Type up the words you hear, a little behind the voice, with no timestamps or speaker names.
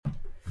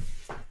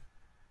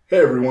Hey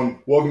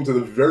everyone, welcome to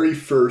the very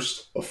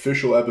first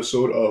official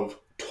episode of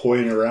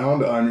Toying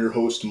Around. I'm your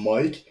host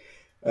Mike,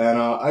 and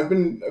I've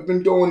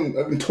been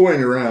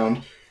toying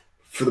around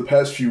for the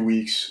past few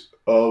weeks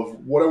of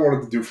what I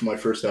wanted to do for my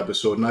first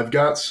episode, and I've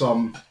got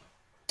some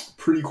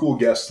pretty cool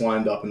guests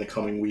lined up in the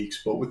coming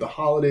weeks. But with the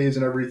holidays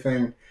and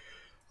everything,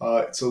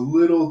 it's a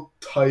little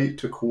tight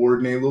to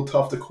coordinate, a little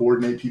tough to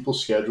coordinate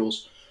people's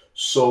schedules.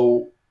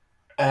 So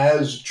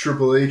as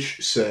Triple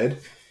H said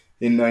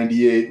in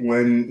 '98,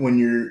 when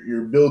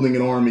you're building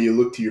an army, you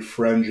look to your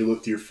friends, you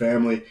look to your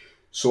family.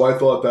 So I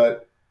thought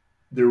that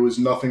there was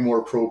nothing more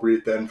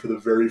appropriate than for the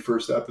very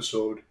first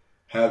episode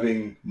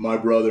having my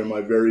brother,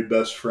 my very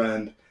best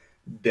friend,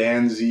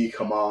 Dan Z,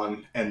 come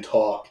on and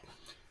talk.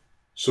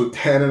 So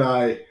Dan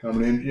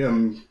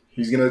and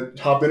he's gonna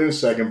hop in a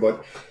second,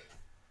 but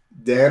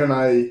Dan and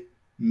I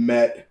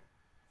met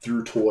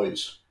through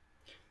toys,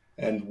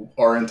 and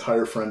our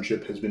entire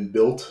friendship has been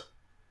built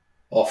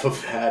off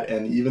of that.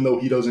 And even though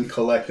he doesn't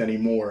collect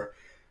anymore,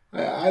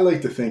 I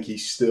like to think he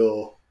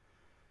still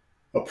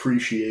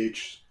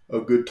appreciates a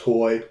good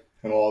toy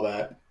and all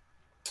that.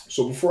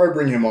 So before I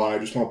bring him on, I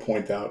just want to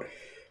point out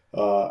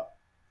uh,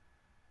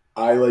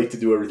 I like to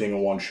do everything in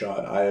one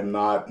shot. I am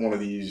not one of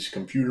these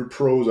computer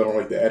pros. I don't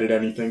like to edit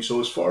anything. So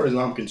as far as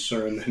I'm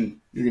concerned,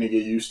 then you're going to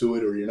get used to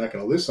it or you're not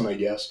going to listen, I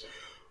guess.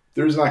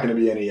 There's not going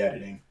to be any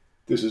editing.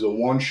 This is a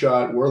one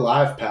shot. We're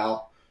live,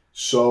 pal.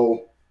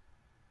 So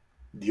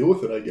deal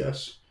with it, I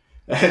guess.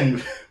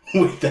 And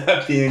with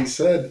that being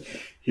said,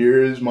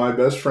 here is my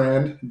best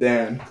friend,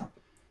 Dan.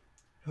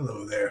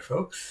 Hello there,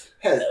 folks.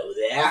 Hello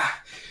there.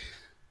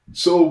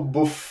 So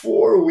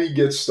before we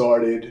get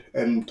started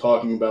and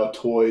talking about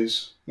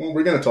toys, well,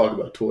 we're going to talk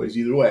about toys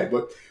either way,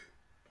 but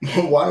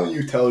why don't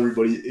you tell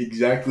everybody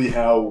exactly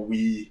how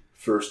we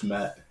first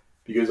met?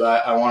 Because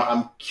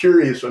I'm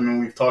curious. I mean,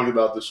 we've talked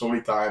about this so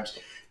many times.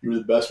 You were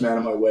the best man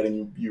at my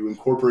wedding. You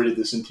incorporated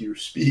this into your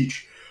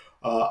speech.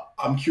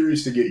 I'm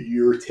curious to get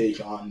your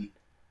take on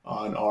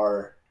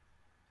our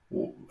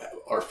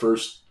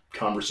first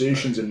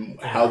conversations and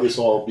how this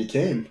all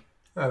became.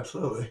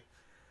 Absolutely.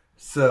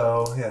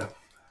 So, yeah,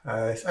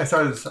 I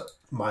started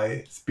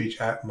my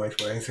speech at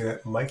Mike's wedding saying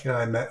that Mike and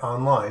I met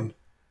online.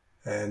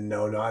 And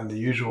no, not in the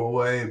usual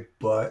way,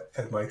 but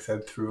as Mike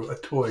said, through a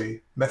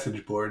toy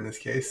message board in this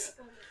case.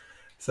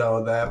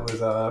 So that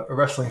was a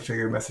wrestling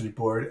figure message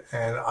board,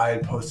 and I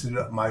had posted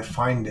my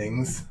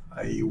findings,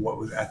 i.e. what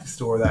was at the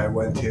store that I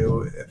went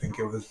to. I think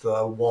it was the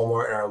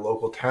Walmart in our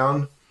local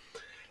town.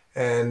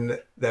 And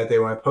that day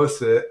when I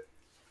posted it,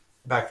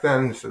 back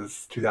then, this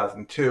was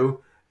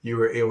 2002, you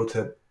were able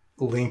to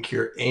link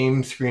your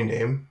AIM screen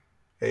name,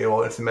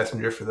 AOL Instant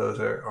Messenger for those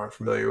that aren't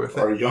familiar with it.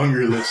 Our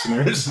younger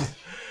listeners.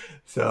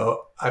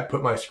 So I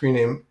put my screen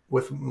name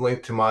with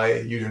link to my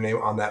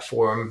username on that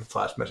forum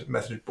 /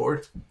 message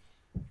board.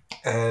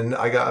 And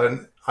I got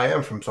an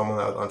IM from someone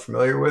that I was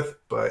unfamiliar with,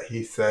 but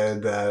he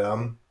said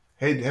that,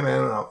 hey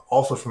man, I'm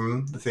also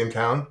from the same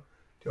town.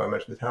 Do I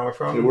mention the town we're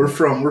from? Yeah,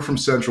 we're from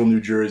Central New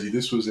Jersey.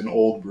 This was in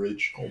Old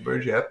Bridge. Old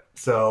Bridge, yep.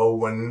 So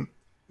when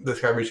this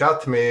guy reached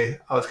out to me,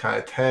 I was kind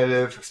of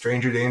tentative,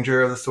 stranger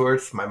danger of the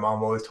sorts. My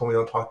mom always told me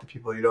don't talk to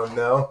people you don't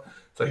know.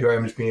 So here I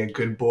am just being a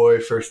good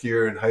boy, first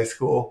year in high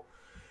school.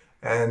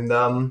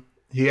 And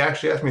he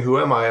actually asked me, who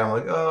am I? I'm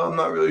like, oh, I'm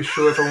not really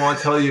sure if I want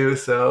to tell you.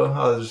 So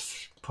I was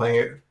just playing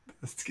it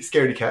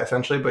scaredy cat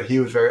essentially. But he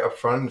was very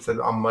upfront and said,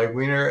 I'm Mike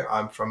Weiner.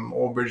 I'm from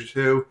Old Bridge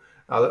too.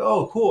 I was like,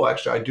 oh, cool.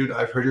 Actually,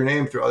 I've heard your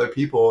name through other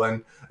people.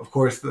 And of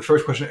course, the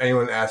first question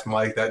anyone asked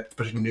Mike that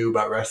especially knew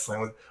about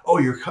wrestling was, oh,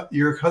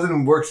 your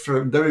cousin works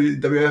for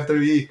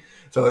WFWE.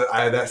 So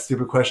I had that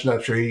stupid question.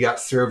 I'm sure he got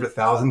served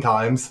 1,000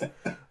 times,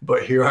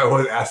 but here I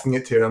was asking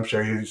it too. And I'm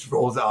sure he just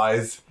rolled his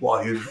eyes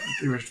while he was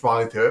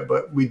responding to it.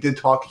 But we did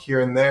talk here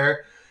and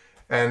there.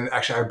 And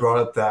actually, I brought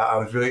up that I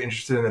was really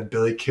interested in a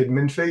Billy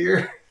Kidman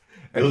figure.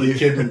 Billy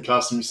Kidman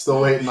custom.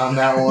 Still waiting on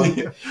that one.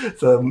 Yeah.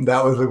 So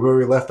that was where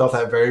we left off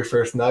that very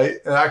first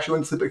night. And I actually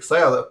went to sleep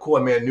excited. I was like, cool,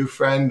 I made a new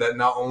friend that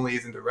not only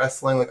is into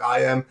wrestling like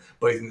I am,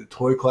 but he's into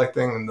toy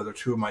collecting. And those are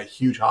two of my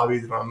huge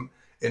hobbies when I'm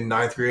in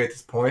ninth grade at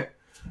this point.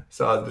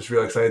 So I was just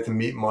really excited to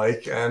meet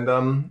Mike. And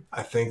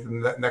I think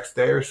the next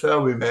day or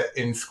so, we met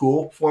in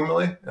school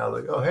formally. And I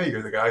was like, oh, hey,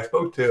 you're the guy I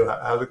spoke to.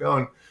 How's it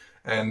going?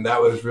 And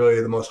that was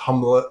really the most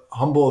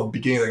humble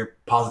beginning, like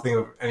a positive thing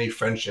of any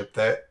friendship,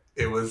 that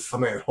it was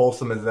something as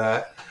wholesome as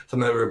that,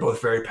 something that we were both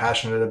very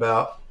passionate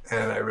about.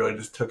 And I really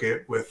just took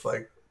it with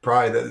like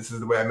pride that this is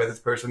the way I met this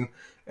person.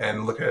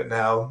 And look at it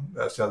now,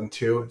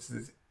 2002, this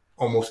is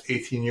almost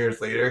 18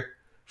 years later.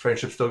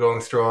 Friendship's still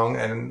going strong.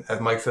 And as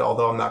Mike said,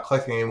 although I'm not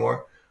collecting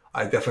anymore,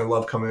 I definitely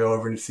love coming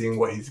over and seeing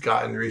what he's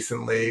gotten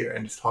recently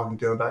and just talking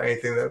to him about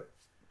anything that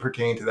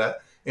pertained to that,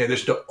 in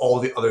addition to all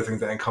the other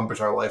things that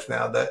encompass our life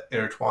now that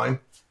intertwine.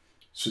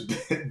 So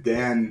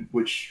Dan,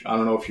 which I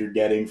don't know if you're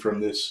getting from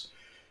this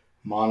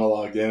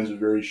monologue, Dan's a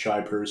very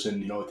shy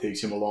person. You know, it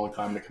takes him a long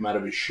time to come out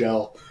of his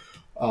shell.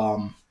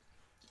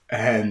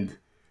 And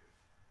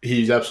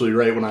he's absolutely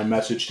right. When I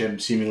messaged him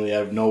seemingly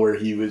out of nowhere,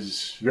 he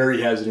was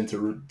very hesitant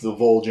to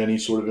divulge any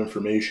sort of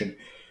information.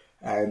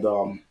 And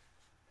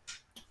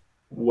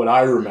what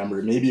I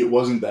remember, maybe it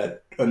wasn't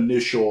that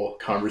initial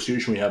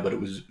conversation we had, but it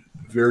was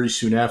very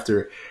soon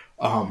after.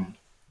 Um,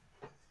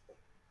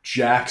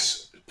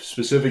 Jax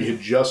specific had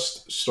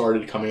just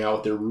started coming out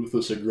with their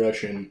Ruthless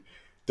Aggression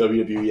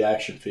WWE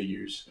action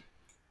figures,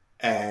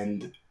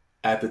 and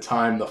at the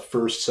time, the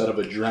first set of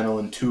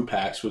Adrenaline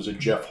 2-packs was a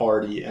Jeff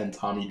Hardy and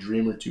Tommy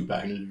Dreamer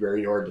 2-pack, and it was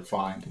very hard to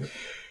find. Yep.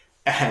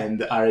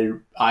 And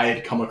I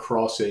had come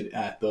across it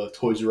at the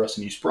Toys R Us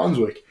in East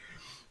Brunswick.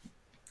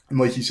 And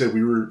like you said,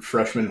 we were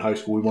freshmen in high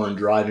school. We weren't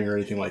driving or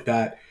anything like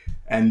that.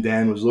 And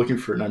Dan was looking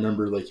for it. And I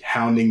remember like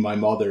hounding my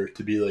mother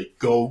to be like,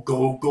 go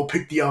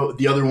pick the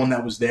other one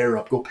that was there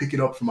up. Go pick it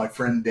up for my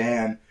friend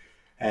Dan.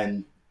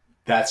 And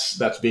that's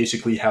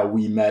basically how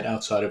we met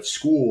outside of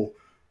school,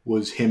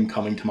 was him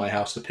coming to my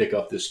house to pick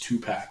up this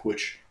 2-pack,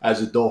 which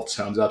as adults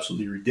sounds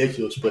absolutely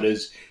ridiculous. But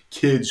as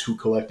kids who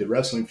collected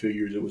wrestling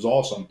figures, it was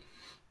awesome.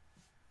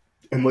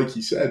 And like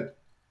he said,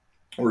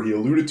 or he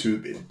alluded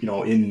to,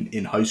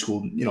 in high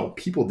school,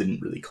 people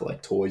didn't really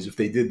collect toys. If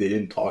they did, they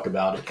didn't talk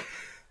about it.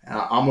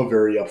 I'm a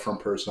very upfront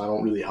person. I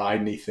don't really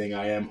hide anything.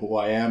 I am who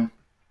I am.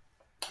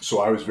 So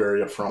I was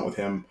very upfront with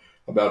him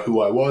about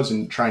who I was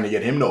and trying to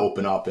get him to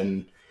open up,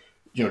 and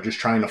just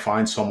trying to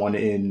find someone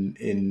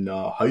in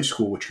high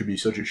school, which could be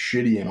such a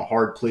shitty and a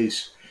hard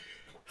place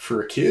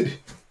for a kid,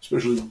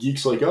 especially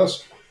geeks like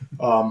us,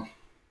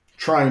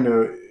 trying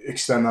to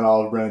extend that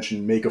olive branch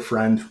and make a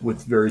friend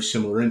with very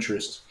similar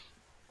interests.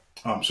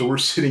 So we're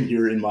sitting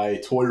here in my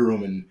toy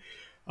room,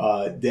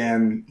 and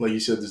Dan, like you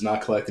said, does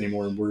not collect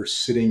anymore. And we're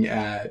sitting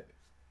at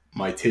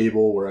my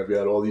table where I've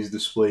got all these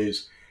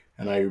displays,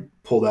 and I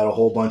pulled out a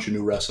whole bunch of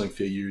new wrestling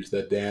figures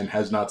that Dan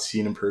has not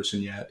seen in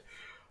person yet.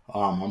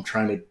 I'm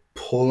trying to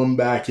pull them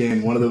back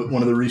in. One of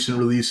the recent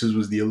releases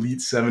was the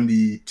Elite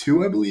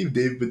 72, I believe,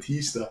 Dave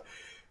Batista,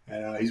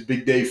 and he's a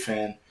big Dave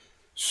fan.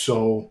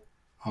 So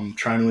I'm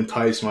trying to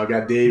entice him. I've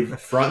got Dave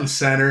front and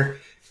center.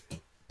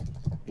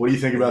 What do you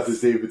think about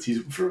this Dave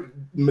Batista?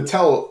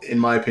 Mattel, in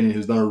my opinion,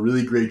 has done a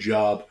really great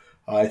job.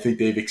 I think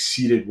they've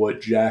exceeded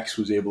what Jax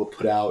was able to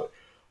put out.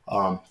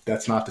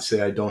 That's not to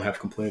say I don't have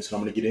complaints, and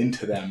I'm going to get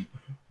into them.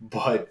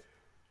 But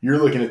you're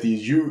looking at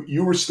these.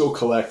 You were still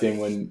collecting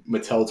when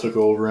Mattel took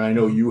over, and I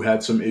know you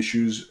had some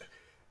issues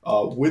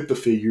with the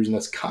figures, and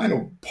that's kind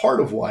of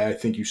part of why I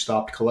think you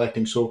stopped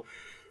collecting. So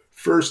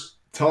first,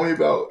 tell me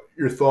about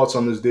your thoughts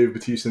on this Dave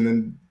Batista, and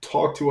then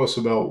talk to us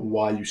about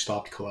why you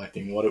stopped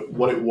collecting, what it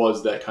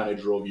was that kind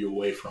of drove you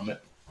away from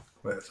it.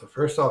 Right, so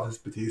first off, this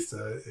Batista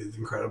is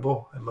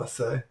incredible, I must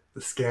say.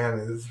 The scan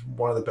is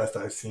one of the best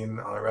I've seen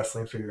on a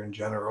wrestling figure in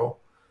general.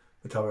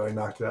 Mattel really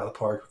knocked it out of the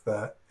park with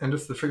that. And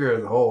just the figure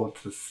as a whole,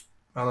 it's just,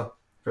 I don't know,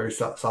 very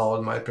solid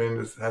in my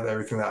opinion. Just had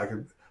everything that I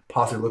could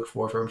possibly look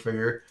for from a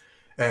figure.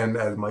 And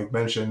as Mike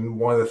mentioned,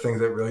 one of the things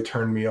that really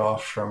turned me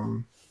off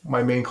from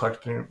my main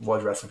collection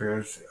was wrestling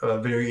figures,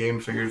 video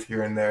game figures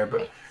here and there,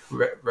 but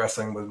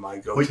wrestling was my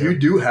go-to. But you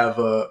do have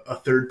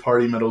a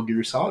third-party Metal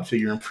Gear Solid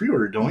figure in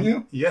pre-order, don't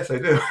you? Yes, I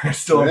do. It's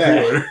still in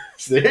pre-order.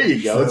 So there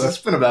you go. So it's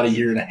been about a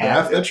year and a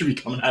half. That should be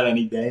coming out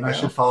any day now. I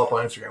should follow up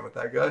on Instagram with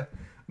that guy.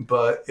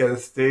 But yeah,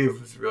 this Dave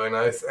was really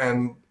nice.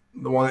 And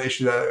the one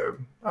issue that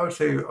I would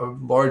say a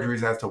large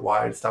reason as to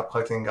why I stopped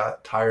collecting and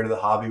got tired of the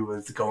hobby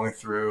was going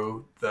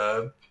through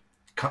the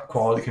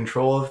quality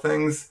control of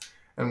things.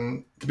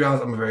 And to be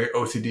honest, I'm a very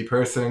OCD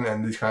person,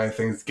 and these kind of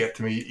things get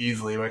to me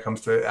easily when it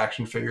comes to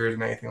action figures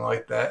and anything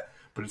like that.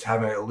 But just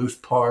having a loose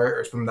part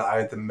or something that I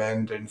had to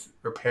mend and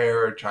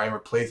repair or try and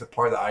replace a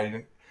part that I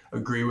didn't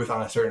agree with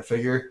on a certain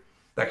figure,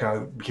 that kind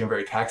of became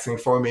very taxing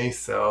for me.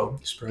 So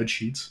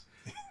spreadsheets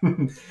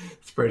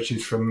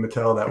from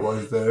Mattel, that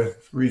was the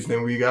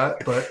reasoning we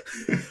got. But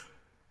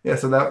yeah,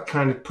 so that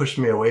kind of pushed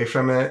me away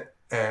from it.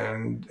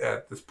 And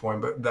at this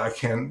point, but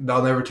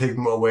that'll never take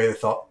away the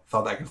thought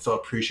that I can still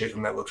appreciate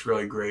something that looks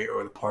really great,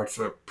 or the parts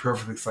that are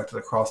perfectly selected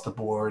across the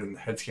board, and the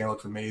head scan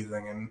looks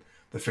amazing, and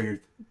the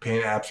figure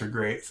paint apps are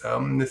great. So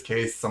in this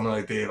case, something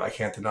like Dave, I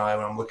can't deny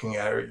when I'm looking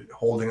at it,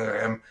 holding it,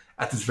 I am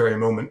at this very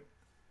moment.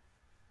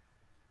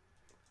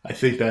 I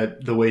think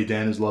that the way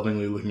Dan is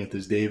lovingly looking at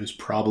this Dave is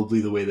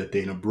probably the way that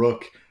Dana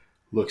Brooke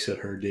looks at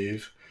her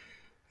Dave.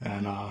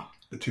 And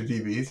the two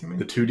DBs, you mean?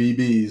 The two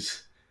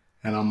DBs.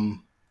 And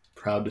I'm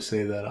proud to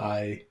say that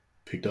I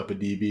picked up a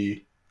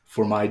DB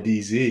for my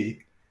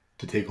DZ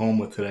to take home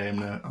with today.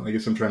 I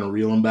guess I'm trying to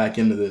reel him back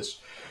into this.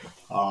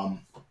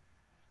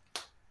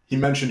 He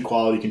mentioned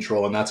quality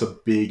control, and that's a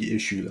big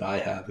issue that I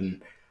have.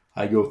 And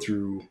I go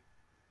through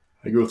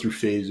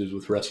phases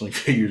with wrestling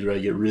figures where I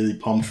get really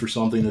pumped for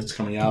something that's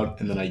coming out,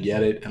 and then I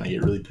get it, and I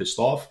get really pissed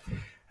off.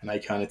 And I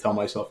kind of tell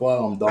myself,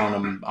 well, I'm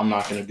done. I'm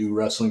not going to do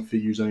wrestling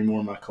figures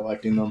anymore. I'm not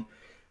collecting them.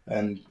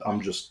 And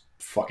I'm just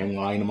fucking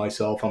lying to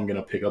myself. I'm going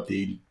to pick up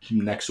the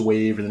next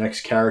wave or the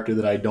next character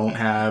that I don't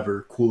have,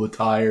 or cool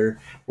attire,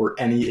 or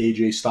any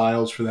AJ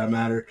Styles for that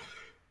matter.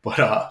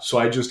 But so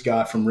I just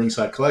got from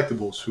Ringside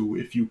Collectibles, who,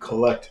 if you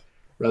collect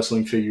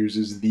wrestling figures,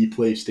 is the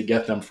place to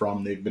get them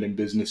from. They've been in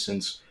business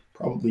since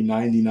probably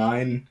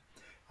 99.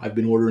 I've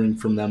been ordering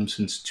from them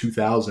since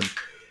 2000.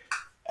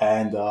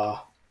 And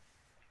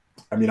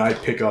I mean, I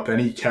pick up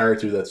any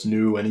character that's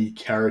new, any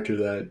character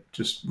that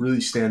just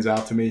really stands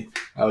out to me.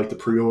 I like to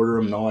pre-order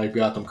them, know I've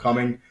got them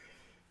coming.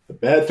 The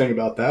bad thing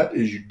about that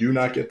is you do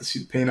not get to see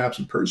the paint apps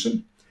in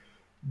person,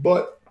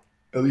 but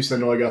at least I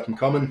know I got them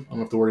coming. I don't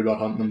have to worry about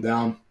hunting them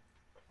down.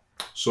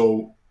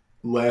 So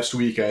last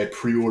week I had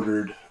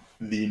pre-ordered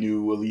the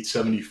new Elite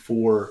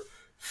 74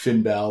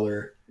 Finn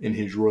Balor in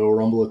his Royal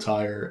Rumble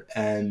attire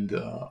and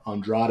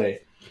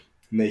Andrade,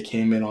 and they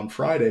came in on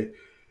Friday.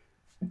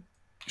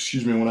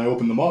 Excuse me, when I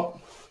opened them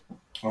up,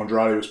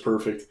 Andrade was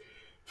perfect.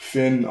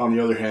 Finn, on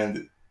the other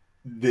hand,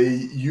 they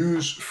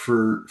use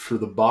for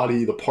the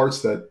body, the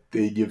parts that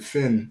they give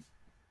Finn,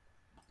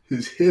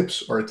 his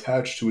hips are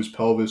attached to his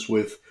pelvis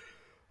with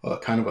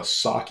kind of a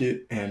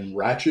socket and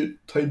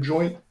ratchet type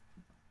joint.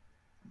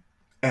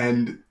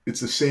 And it's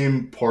the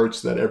same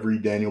parts that every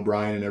Daniel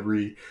Bryan and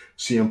every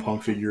CM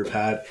Punk figure have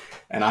had.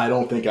 And I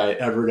don't think I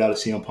ever got a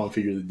CM Punk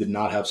figure that did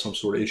not have some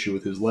sort of issue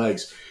with his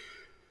legs.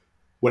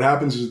 What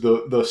happens is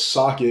the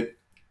socket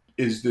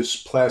is this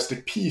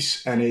plastic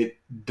piece, and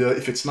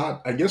if it's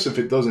not, I guess if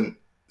it doesn't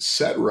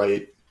set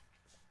right,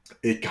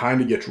 it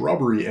kind of gets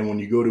rubbery. And when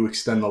you go to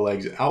extend the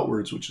legs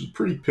outwards, which is a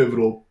pretty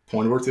pivotal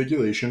point of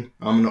articulation,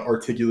 I'm an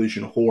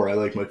articulation whore. I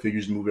like my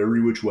figures to move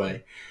every which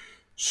way.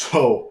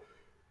 So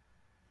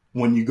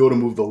when you go to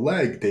move the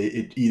leg,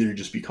 it either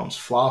just becomes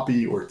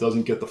floppy or it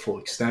doesn't get the full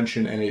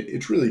extension, and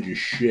it's really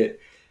just shit.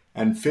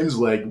 And Finn's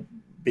leg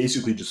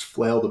basically just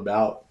flailed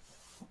about.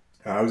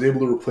 I was able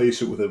to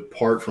replace it with a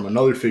part from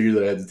another figure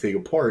that I had to take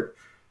apart,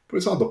 but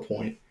it's not the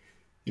point.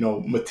 You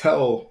know,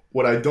 Mattel,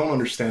 what I don't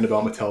understand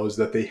about Mattel is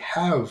that they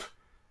have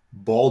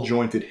ball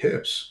jointed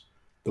hips,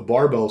 the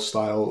barbell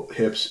style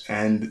hips,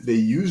 and they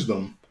use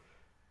them.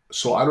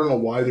 So I don't know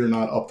why they're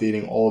not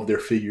updating all of their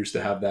figures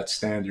to have that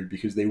standard,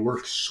 because they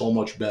work so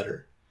much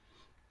better.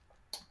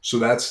 So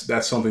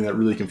that's something that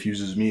really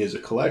confuses me as a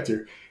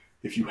collector.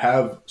 If you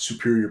have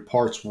superior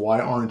parts, why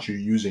aren't you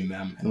using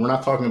them? And we're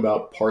not talking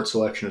about part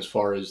selection as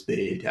far as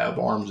they have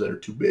arms that are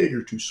too big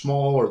or too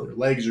small or their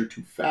legs are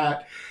too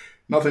fat.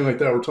 Nothing like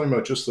that. We're talking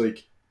about just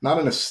like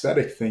not an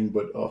aesthetic thing,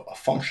 but a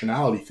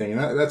functionality thing.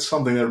 And that's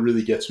something that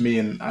really gets me.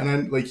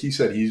 And like he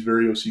said, he's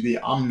very OCD.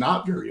 I'm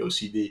not very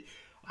OCD.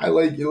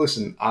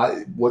 Listen,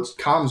 what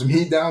calms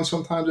me down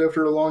sometimes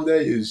after a long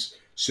day is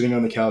sitting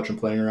on the couch and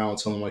playing around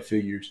with some of my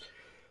figures.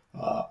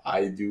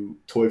 I do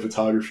toy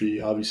photography.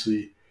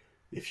 Obviously,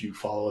 if you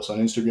follow us on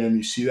Instagram,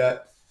 you see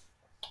that.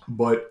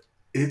 But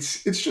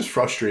it's just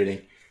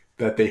frustrating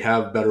that they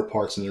have better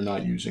parts and they're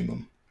not using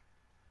them.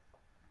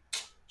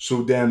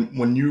 So Dan,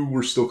 when you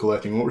were still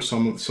collecting, what were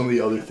some of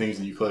the other things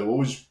that you collected? What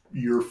was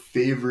your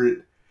favorite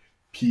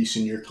piece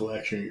in your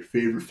collection? Your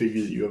favorite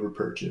figure that you ever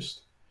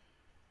purchased?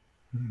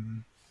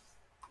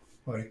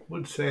 I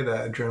would say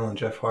that Adrenaline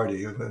Jeff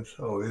Hardy was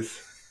always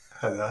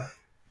had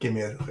give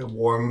me a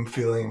warm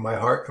feeling in my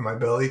heart and my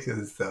belly,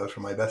 because that was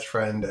from my best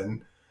friend,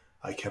 and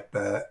I kept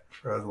that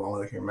for as long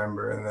as I can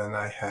remember. And then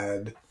I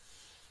had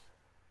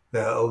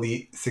the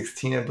Elite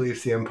 16, I believe,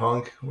 CM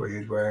Punk, where he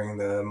was wearing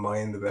the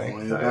Money in the Bank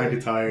Money in the Bank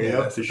attire,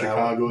 yeah, the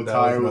Chicago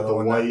attire with the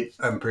white.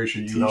 I'm pretty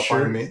sure you t-shirt. helped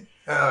find me.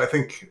 I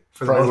think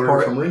for Probably the most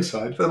part, from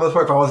ringside. For the most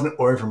part, if I wasn't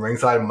ordering from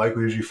ringside, Mike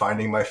was usually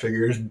finding my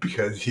figures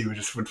because he would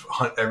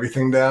hunt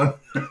everything down.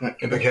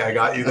 And okay, I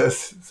got you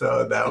this.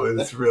 So that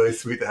was really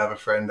sweet to have a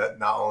friend that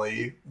not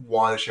only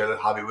wanted to share the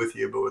hobby with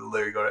you, but would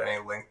literally go to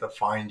any length to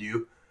find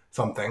you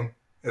something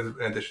in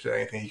addition to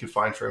anything he could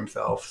find for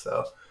himself.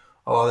 So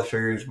a lot of the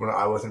figures, when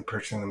I wasn't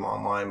purchasing them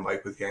online,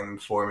 Mike was getting them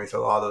for me.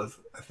 So a lot of those,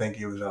 I think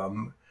it was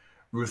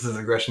Ruthless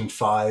Aggression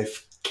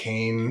 5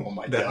 Kane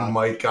that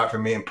Mike got for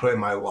me and put in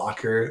my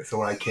locker. So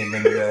when I came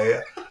in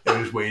today, it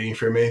was waiting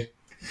for me.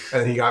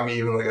 And he got me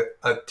even like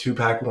a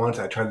 2-pack once.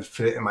 I tried to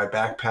fit it in my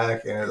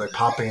backpack, and it was like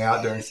popping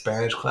out during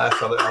Spanish class.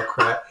 So I was like, oh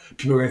crap,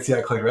 people are going to see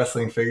I collect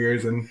wrestling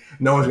figures, and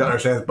no one's going to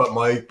understand this but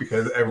Mike,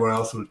 because everyone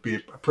else would be a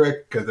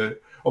prick because they're,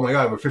 oh my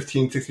God, we're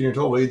 15, 16 years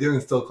old. What are you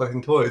doing still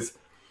collecting toys?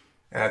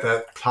 And at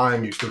that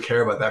time, you still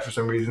care about that for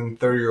some reason.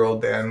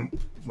 30-year-old Dan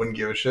wouldn't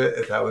give a shit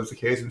if that was the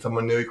case and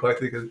someone knew he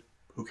collected, because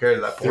who cares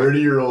at that point?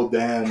 31-year-old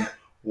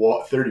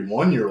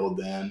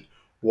Dan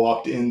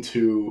walked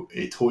into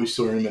a toy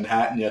store in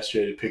Manhattan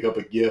yesterday to pick up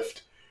a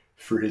gift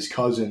for his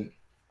cousin.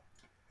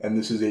 And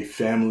this is a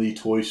family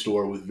toy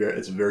store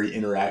it's a very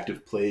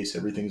interactive place.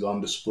 Everything's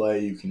on display.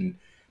 You can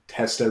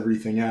test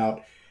everything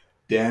out.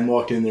 Dan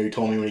walked in there. He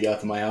told me when he got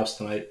to my house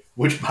tonight,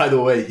 which, by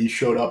the way, he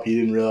showed up. He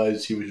didn't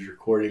realize he was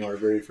recording our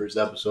very first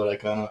episode. I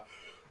kind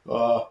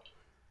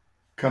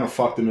of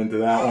fucked him into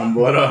that one.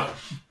 But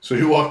so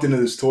he walked into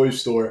this toy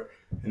store,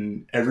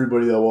 and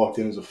everybody that walked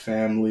in is a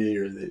family,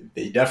 or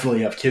they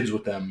definitely have kids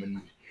with them.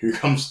 And here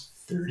comes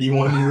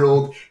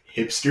 31-year-old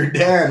hipster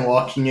Dan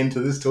walking into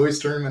this toy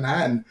store in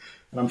Manhattan.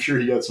 And I'm sure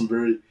he got some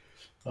very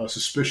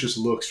suspicious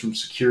looks from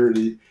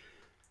security,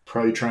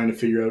 probably trying to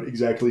figure out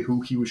exactly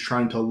who he was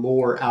trying to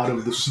lure out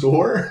of the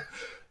store.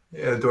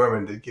 Yeah, the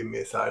doorman did give me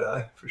a side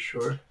eye for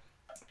sure.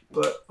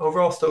 But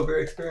overall, still a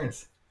great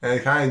experience. And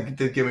it kind of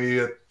did give me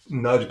a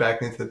nudge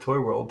back into the toy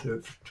world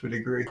to a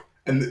degree.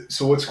 And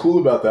so what's cool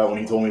about that when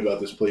he told me about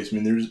this place, I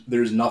mean,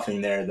 there's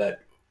nothing there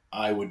that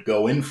I would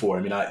go in for.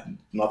 I mean,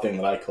 nothing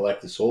that I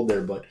collect is sold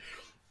there, but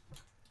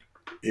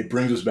it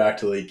brings us back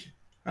to like,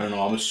 I don't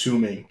know, I'm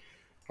assuming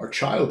our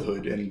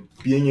childhood and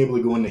being able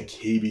to go into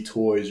KB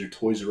Toys or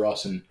Toys R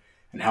Us and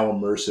how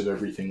immersive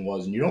everything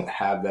was. And you don't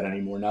have that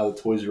anymore. Now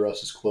that Toys R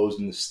Us is closed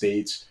in the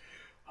States,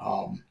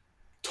 um,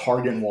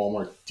 Target and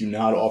Walmart do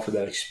not offer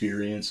that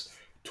experience.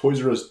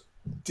 Toys R Us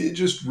did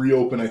just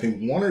reopen, I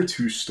think, one or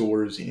two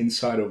stores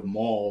inside of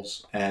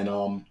malls,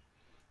 and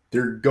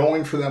they're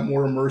going for that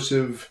more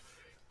immersive,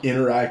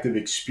 interactive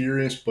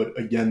experience. But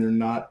again, they're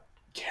not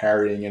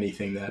carrying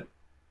anything that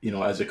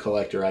as a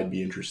collector, I'd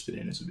be interested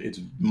in. It's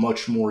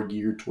much more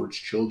geared towards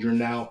children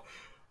now,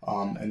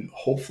 and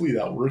hopefully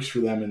that works for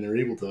them, and they're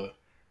able to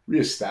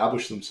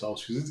reestablish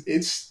themselves because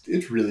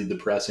it's really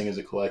depressing as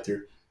a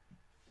collector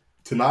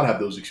to not have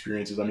those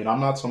experiences. I mean, I'm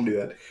not somebody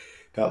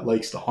that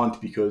likes to hunt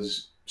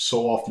because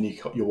so often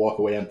you walk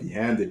away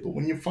empty-handed. But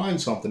when you find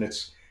something,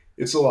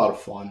 it's a lot of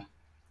fun.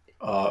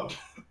 Uh,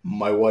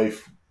 my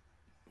wife,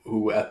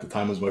 who at the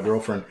time was my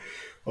girlfriend,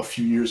 a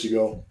few years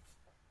ago,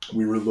 I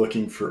was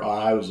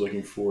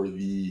looking for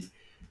the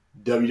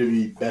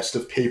WWE Best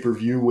of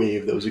Pay-Per-View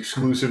wave that was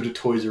exclusive to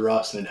Toys R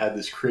Us, and it had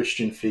this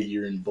Christian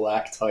figure in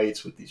black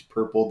tights with these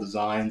purple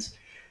designs.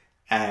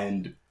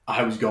 And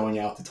I was going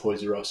out to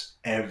Toys R Us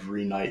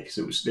every night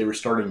because they were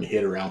starting to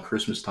hit around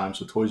Christmas time,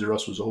 so Toys R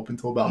Us was open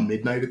till about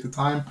midnight at the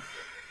time.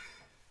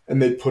 And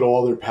they'd put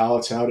all their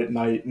pallets out at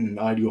night, and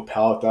I'd go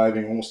pallet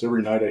diving almost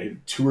every night. I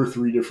had 2 or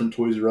 3 different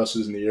Toys R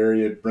Us's in the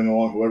area. I'd bring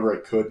along whoever I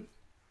could.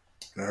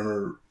 And I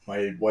remember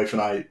my wife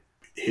and I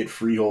hit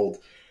Freehold,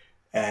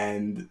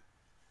 and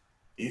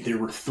there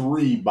were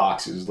 3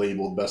 boxes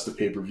labeled Best of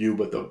Pay-Per-View,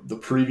 but the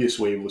previous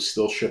wave was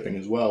still shipping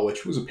as well,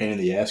 which was a pain in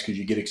the ass because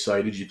you get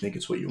excited, you think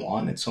it's what you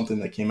want. It's something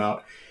that came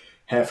out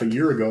half a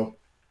year ago.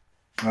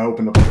 I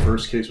opened up the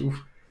first case,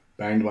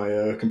 banged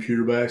my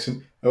computer by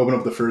accident. I opened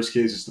up the first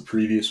case, it's the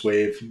previous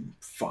wave.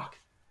 Fuck.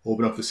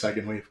 Open up the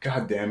second wave.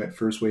 God damn it,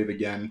 first wave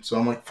again. So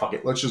I'm like, fuck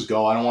it, let's just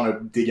go. I don't want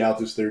to dig out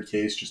this third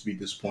case just to be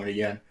disappointed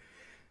again.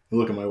 I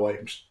look at my wife,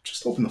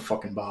 just open the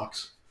fucking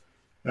box.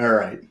 All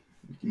right.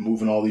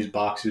 Moving all these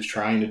boxes,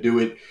 trying to do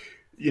it,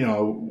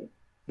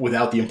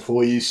 without the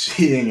employees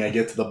seeing. I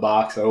get to the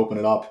box, I open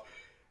it up,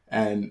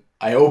 and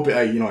I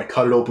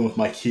cut it open with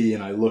my key,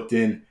 and I looked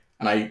in,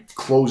 and I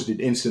closed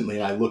it instantly,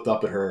 and I looked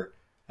up at her,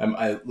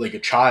 I like a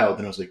child,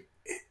 and I was like,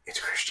 "It's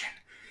Christian,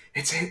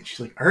 it's it." She's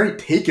like, "All right,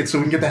 take it, so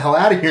we can get the hell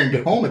out of here and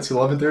get home. It's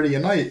 11:30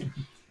 at night,"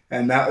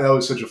 and that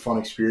was such a fun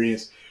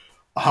experience.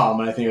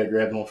 And I think I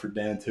grabbed one for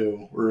Dan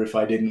too, or if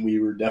I didn't, we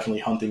were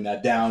definitely hunting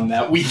that down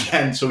that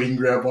weekend so he can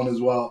grab one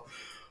as well.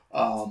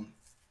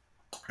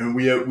 And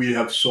we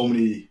have so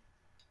many,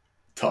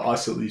 to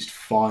us at least,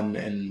 fun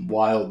and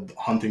wild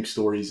hunting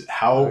stories.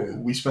 How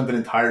we spent an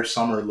entire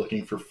summer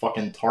looking for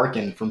fucking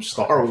Tarkin from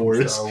Star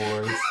Wars.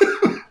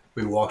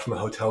 We walked from a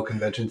hotel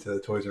convention to the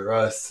Toys R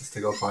Us just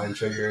to go find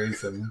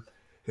figures, and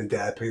his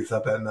dad picked us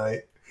up at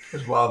night.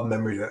 There's wild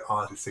memories that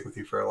honestly stick with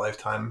you for a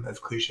lifetime. As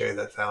cliche as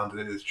that sounds,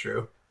 it is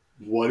true.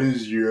 What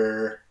is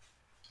your,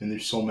 and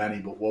there's so many,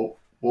 but what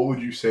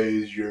would you say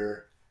is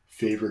your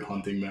favorite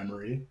hunting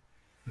memory?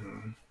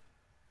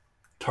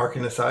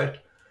 Tarkin aside?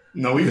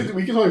 No, we can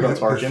talk about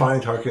Tarkin.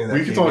 Finding Tarkin.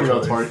 We can talk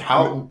about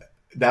Tarkin.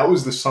 That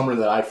was the summer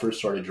that I first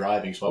started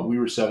driving, so we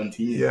were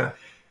 17. Yeah.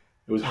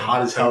 It was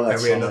hot as hell that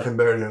summer. We had nothing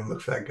better than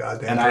look for that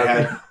goddamn. And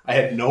I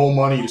had no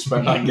money to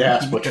spend on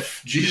gas, but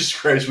Jesus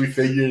Christ, we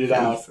figured it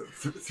out.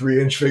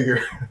 3-inch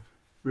figure.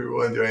 We were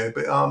willing to do anything.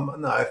 But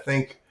no, I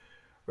think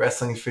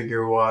wrestling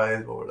figure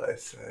wise, what would I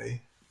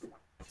say?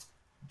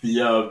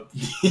 The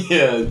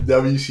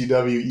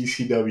WCW,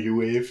 ECW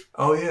wave.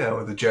 Oh yeah,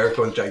 with the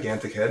Jericho with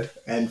gigantic head.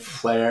 And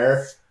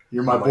Flair.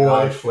 You're my boy.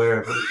 God,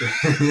 Flair.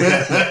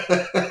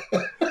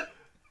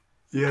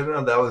 Yeah,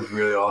 no, that was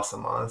really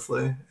awesome,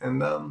 honestly.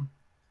 And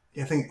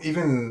I think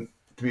even,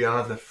 to be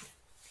honest,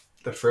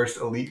 the first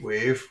Elite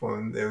wave,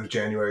 when it was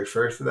January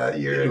 1st of that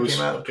year, it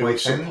came out. It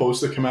was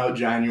supposed to come out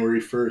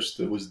January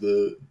 1st. It was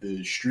the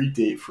street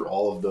date for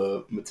all of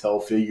the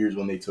Mattel figures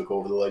when they took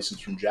over the license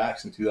from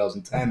Jakks in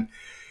 2010.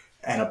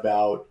 And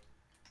about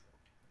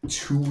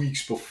 2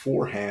 weeks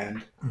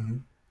beforehand,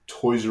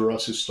 Toys R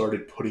Us has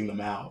started putting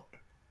them out.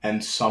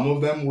 And some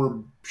of them were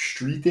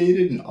street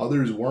dated and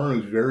others weren't.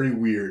 It was very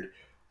weird.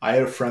 I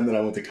had a friend that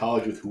I went to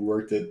college with who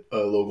worked at a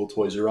local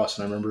Toys R Us,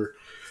 and I remember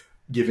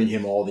giving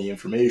him all the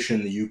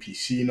information, the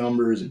UPC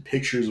numbers and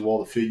pictures of all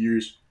the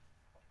figures.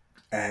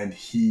 And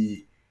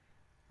he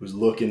was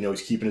looking, he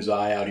was keeping his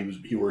eye out.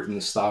 He worked in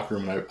the stock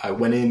room, and I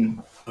went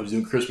in, I was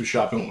doing Christmas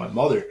shopping with my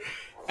mother,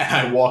 and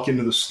I walk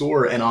into the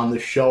store, and on the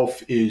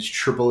shelf is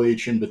Triple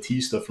H and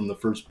Batista from the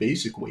first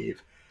Basic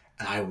Wave.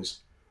 And I was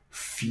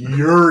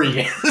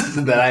furious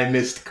that I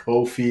missed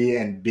Kofi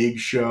and Big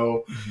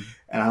Show.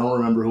 And I don't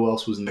remember who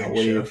else was in that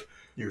wave.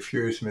 You're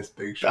furious to miss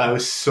Big Show. I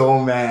was so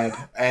mad.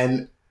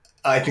 And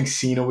I think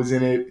Cena was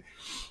in it.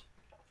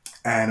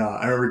 And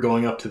I remember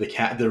going up to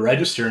the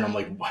register, and I'm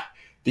like, what?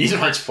 These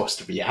aren't supposed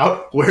to be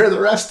out. Where are the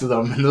rest of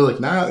them? And they're like,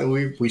 nah,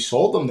 we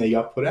sold them. They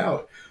got put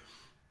out.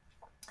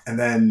 And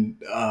then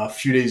a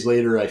few days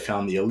later, I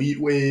found the Elite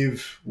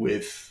Wave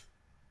with.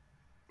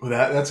 Well,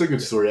 that's a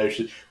good story,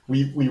 actually.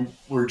 We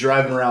were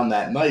driving around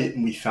that night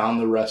and we found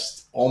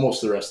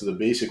almost the rest of the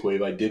basic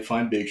wave. I did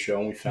find Big Show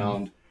and we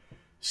found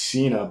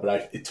Cena,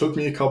 but it took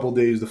me a couple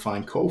days to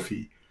find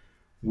Kofi.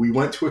 We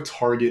went to a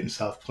Target in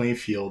South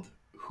Plainfield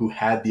who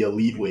had the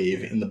Elite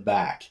Wave in the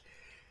back,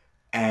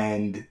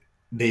 and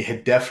they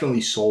had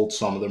definitely sold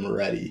some of them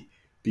already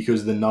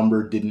because the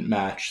number didn't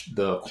match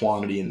the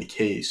quantity in the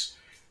case.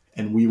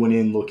 And we went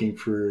in looking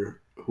for,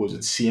 who was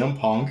it, CM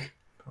Punk,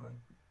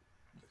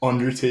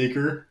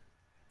 Undertaker,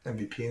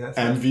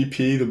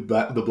 MVP,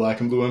 the black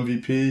and blue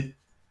MVP,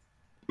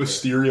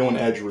 Mysterio and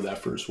Edge were that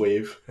first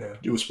wave. Yeah.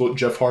 It was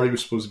Jeff Hardy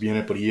was supposed to be in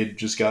it, but he had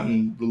just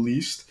gotten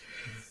released,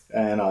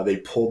 and they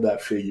pulled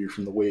that figure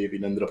from the wave.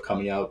 It ended up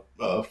coming out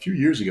a few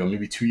years ago,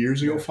 maybe 2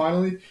 years ago,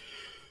 finally.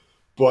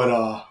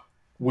 But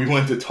we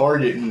went to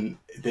Target and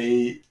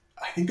I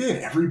think they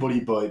had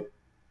everybody but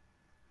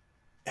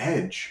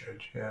Edge.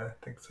 Yeah,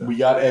 I think so. We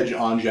got Edge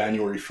on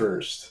January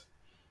 1st.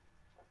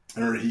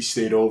 Or he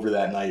stayed over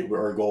that night.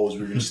 Where our goal was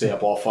we were going to stay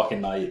up all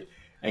fucking night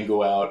and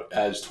go out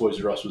as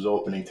Toys R Us was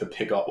opening to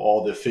pick up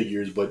all the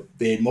figures, but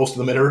most of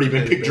them had already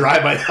been picked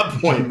dry by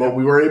that point. But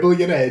we were able to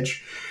get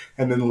Edge.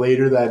 And then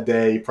later that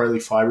day,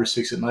 probably 5 or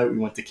 6 at night, we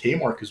went to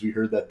Kmart because we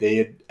heard that they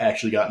had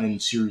actually gotten in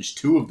Series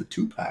 2 of the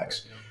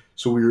 2-packs.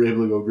 So we were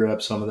able to go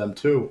grab some of them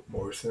too.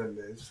 Morrison and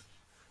Miz.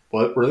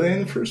 What, were they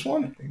in the first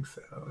one? I think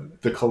so.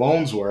 The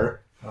Colognes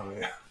were. Oh,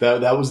 yeah.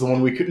 That was the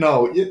one we could...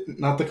 No,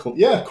 not the...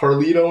 Yeah,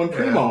 Carlito and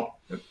Primo.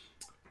 Yeah.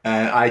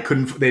 And I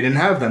couldn't... They didn't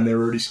have them. They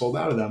were already sold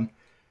out of them.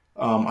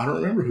 I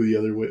don't remember who the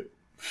other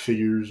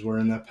figures were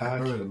in that pack. I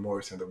remember the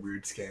Morrison, the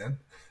weird scan.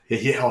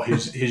 Yeah,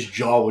 his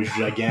jaw was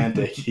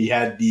gigantic. He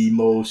had the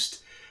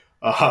most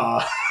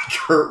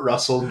Kurt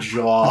Russell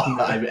jaw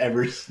I've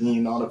ever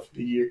seen on a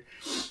figure.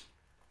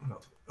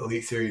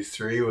 Elite Series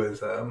 3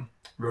 was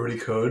Roddy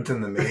Codes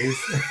in the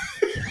Maze.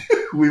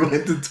 We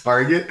went to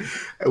Target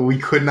and we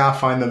could not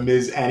find the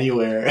Miz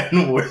anywhere,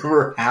 and we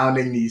were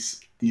hounding these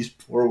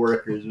poor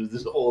workers with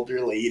this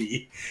older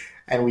lady,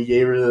 and we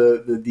gave her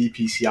the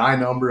DPCI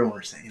number, and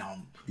we're saying,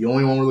 the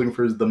only one we're looking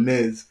for is the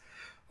Miz.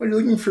 Are you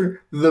looking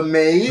for the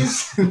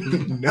Maze?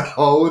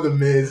 No, the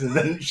Miz. And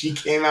then she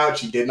came out,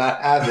 she did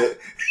not have it.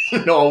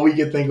 And all we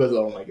could think was,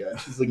 oh my god,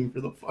 she's looking for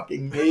the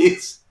fucking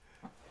Maze.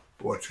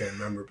 What's kind of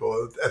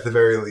memorable, at the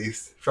very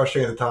least.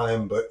 Frustrating at the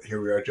time, but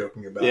here we are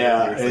joking about it.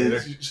 Yeah, and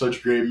it's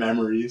such great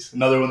memories.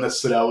 Another one that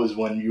stood out was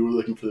when you were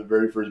looking for the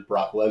very first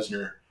Brock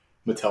Lesnar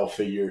Mattel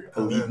figure,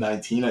 Elite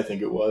 19, I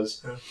think it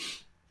was. Yeah.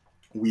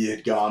 We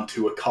had gone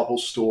to a couple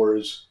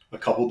stores, a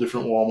couple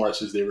different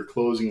Walmarts as they were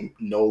closing,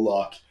 no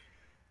luck.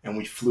 And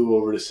we flew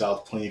over to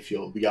South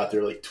Plainfield. We got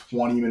there like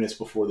 20 minutes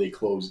before they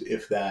closed,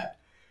 if that.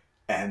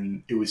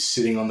 And it was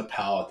sitting on the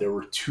pallet. There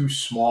were 2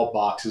 small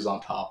boxes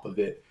on top of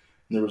it.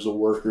 And there was a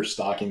worker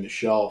stocking the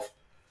shelf.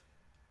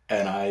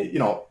 And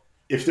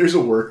if there's a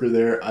worker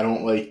there, I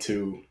don't like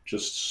to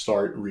just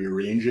start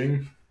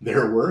rearranging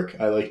their work.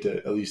 I like to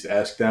at least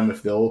ask them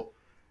if they'll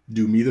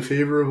do me the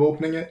favor of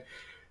opening it.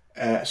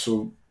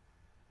 So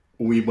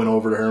we went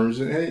over to her and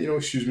said, hey,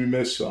 excuse me,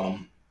 miss,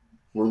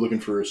 we're looking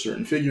for a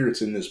certain figure.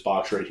 It's in this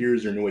box right here.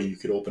 Is there any way you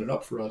could open it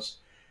up for us?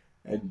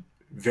 And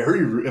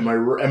very rude. Am I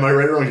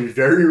right or wrong? She's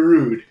very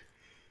rude.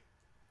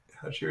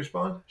 How'd she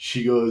respond?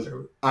 She goes,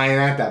 I ain't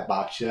at that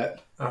box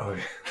yet. Oh,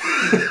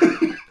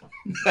 yeah.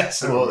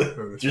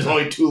 There's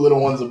only 2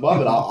 little ones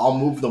above it. I'll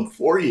move them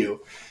for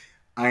you.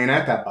 I ain't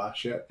at that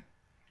box yet.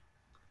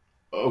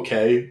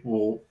 Okay,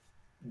 well,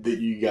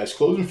 you guys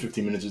close in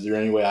 15 minutes. Is there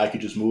any way I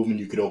could just move and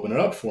you could open it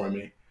up for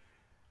me?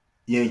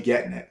 You ain't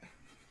getting it.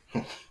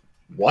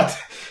 What?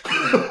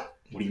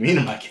 What do you mean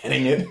am I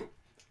getting it?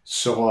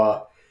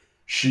 So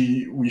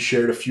we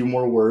shared a few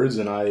more words,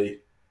 and I,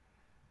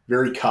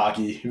 very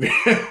cocky,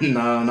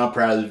 no, not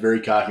proud, I was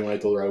very cocky when I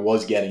told her I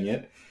was getting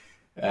it.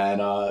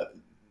 And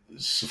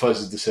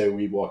suffice it to say,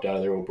 we walked out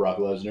of there with Brock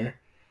Lesnar.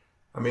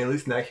 I mean, at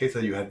least in that case,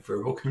 you had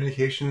verbal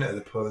communication as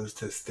opposed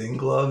to sting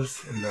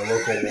gloves in the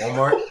local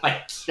Walmart. Oh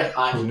my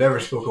god! Who never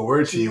spoke a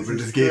word to you, but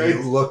just gave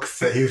you looks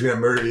that he was going to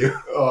murder you.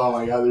 Oh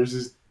my god! There's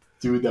this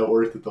dude that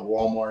worked at the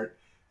Walmart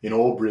in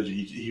Old Bridge.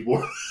 He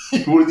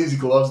wore these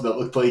gloves that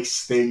looked like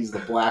stings, the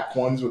black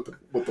ones with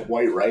the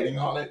white writing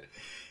on it.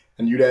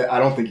 And I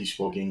don't think he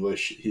spoke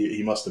English.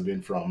 He must have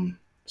been from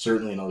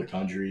certainly another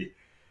country.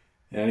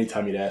 And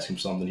anytime you'd ask him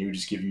something, he would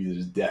just give you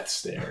this death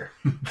stare.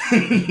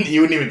 He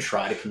wouldn't even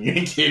try to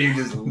communicate.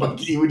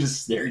 He would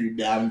just stare you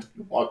down until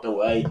you walked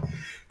away.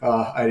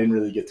 I didn't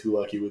really get too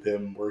lucky with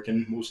him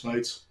working most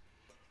nights.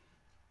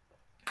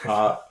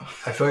 I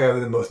feel like I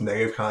have the most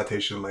negative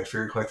connotation of my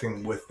figure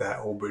collecting with that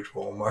Old Bridge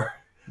Walmart.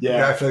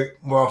 Yeah. I feel like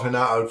more often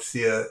than not, I would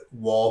see a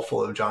wall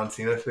full of John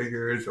Cena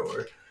figures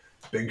or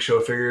Big Show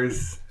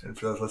figures. And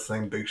for those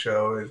listening, Big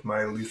Show is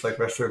my least liked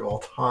wrestler of all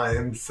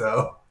time,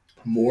 so...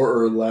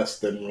 More or less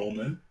than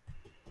Roman?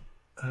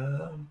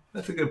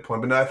 That's a good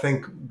point. But no, I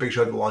think Big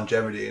Show had the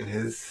longevity in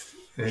his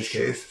in his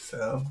case.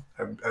 So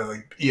I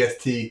like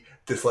EST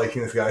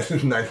disliking this guy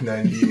since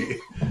 1998.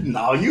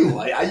 No,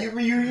 you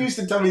used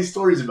to tell me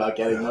stories about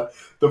getting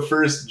the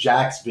first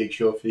Jakks Big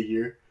Show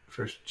figure.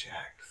 First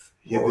Jakks.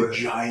 He had the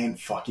giant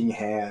fucking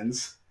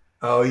hands.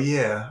 Oh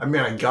yeah, I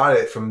mean I got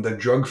it from the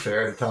drug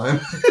fair at the time.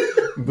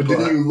 But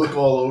didn't you look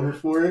all over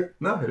for it?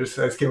 No, I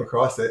just came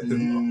across it.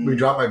 We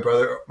dropped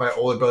my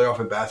older brother off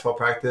at basketball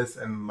practice,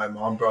 and my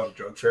mom brought the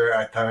drug fair.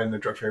 At the time, the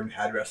drug fair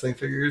had wrestling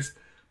figures,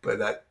 but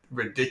that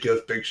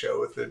ridiculous Big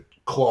Show with the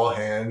claw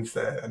hands,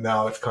 and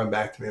now it's coming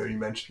back to me when you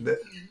mentioned it.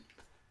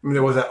 I mean,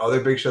 there was that other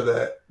Big Show,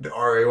 the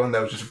RA one,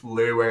 that was just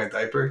literally wearing a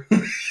diaper,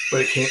 but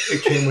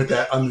it came with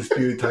that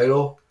undisputed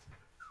title.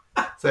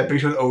 So that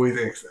Big Show was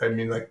always, I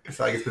mean, like,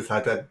 so I guess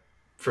besides that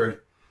first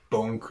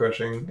bone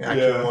crushing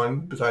action one.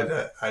 Besides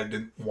that, I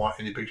didn't want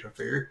any Big Show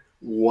figure.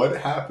 What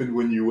happened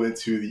when you went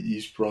to the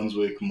East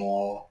Brunswick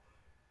Mall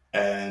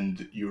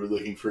and you were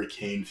looking for a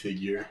Kane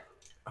figure?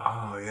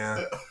 Oh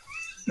yeah,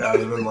 that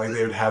would have been like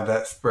they would have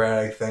that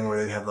sporadic thing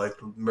where they'd have like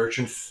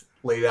merchants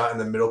laid out in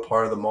the middle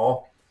part of the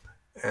mall,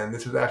 and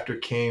this was after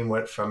Kane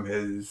went from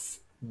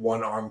his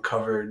one arm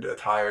covered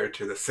attire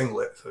to the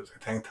singlet, so it was a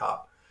tank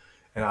top,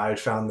 and I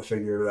had found the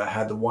figure that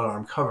had the one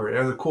arm covered.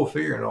 It was a cool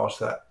figure, and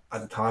also that. At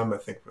the time, I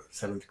think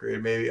 7th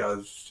grade, maybe I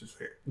was just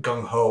like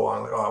gung ho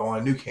on like, oh, I want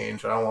a new Kane,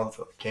 so I don't want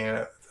the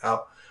Kane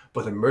out.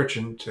 But the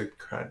merchant to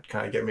kind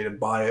of get me to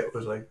buy it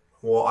was like,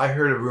 well, I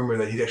heard a rumor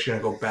that he's actually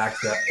gonna go back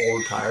to that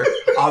old attire.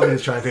 Obviously,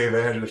 he's trying to take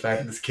advantage of the fact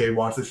that this kid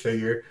wants this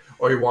figure,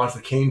 or he wants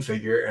the Kane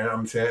figure, and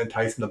I'm saying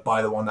entice him to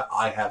buy the one that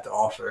I have to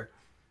offer.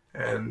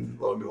 And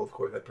lo and behold, of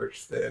course, I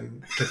purchased it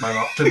and took my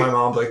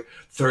mom like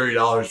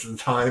 $30 at the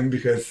time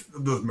because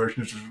those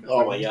merchants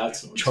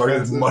charge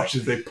as much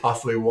as they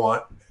possibly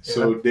want.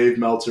 So Dave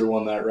Meltzer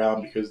won that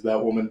round because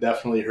that woman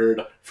definitely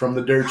heard from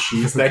the dirt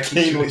sheets that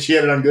Kane, she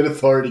had it on good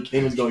authority,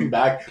 Kane was going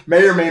back,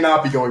 may or may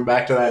not be going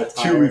back to that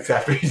attire. 2 weeks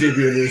after he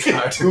debuted his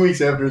attire. 2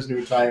 weeks after his new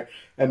attire.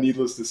 And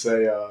needless to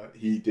say,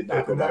 he did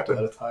not go back to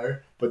that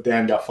attire. But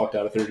Dan got fucked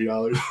out of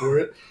 $30 for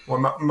it. Well,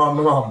 my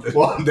mom did.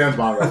 Well, Dan's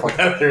mom got fucked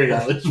out of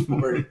 $30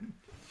 for it.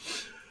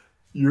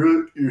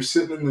 You're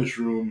sitting in this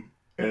room,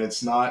 and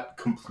it's not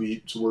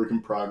complete. It's a work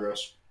in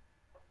progress.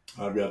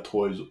 I've got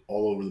toys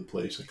all over the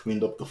place. I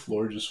cleaned up the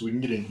floor just so we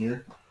can get in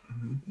here.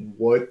 Mm-hmm.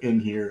 What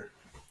in here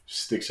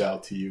sticks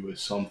out to you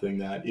as something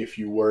that if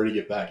you were to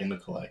get back into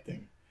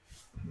collecting,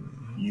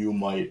 you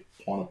might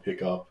want to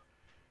pick up?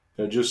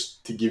 Now,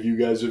 just to give you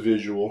guys a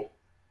visual,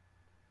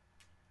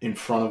 in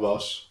front of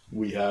us,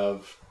 we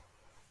have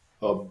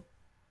a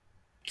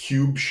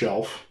cube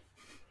shelf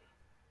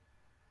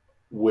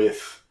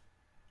with,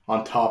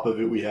 on top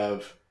of it, we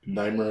have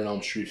Nightmare on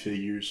Elm Street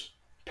figures,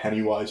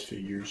 Pennywise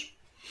figures,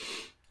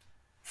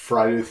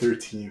 Friday the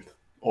 13th,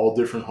 all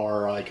different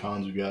horror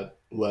icons. We've got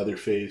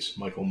Leatherface,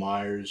 Michael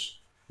Myers,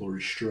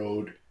 Laurie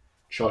Strode,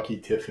 Chucky,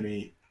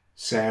 Tiffany,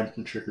 Sam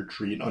from Trick or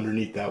Treat.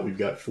 Underneath that, we've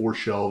got 4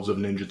 shelves of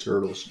Ninja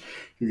Turtles.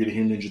 You're going to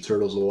hear Ninja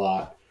Turtles a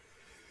lot.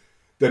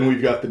 Then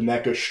we've got the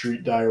NECA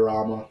Street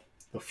Diorama.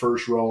 The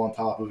first row on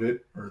top of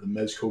it are the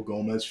Mezco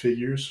Gomez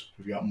figures.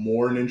 We've got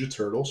more Ninja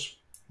Turtles.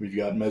 We've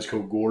got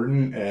Mezco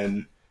Gordon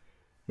and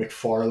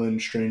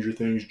McFarlane, Stranger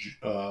Things,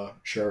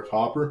 Sheriff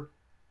Hopper.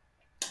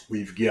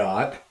 We've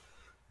got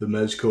the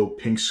Mezco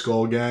Pink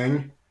Skull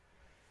Gang.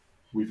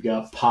 We've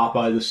got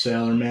Popeye the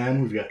Sailor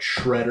Man. We've got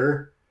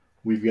Shredder.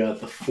 We've got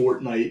the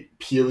Fortnite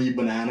Peely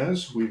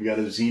Bananas. We've got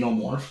a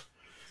Xenomorph.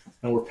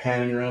 And we're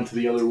panning around to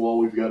the other wall.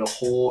 We've got a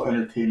whole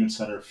entertainment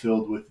center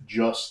filled with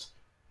just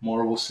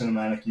Marvel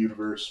Cinematic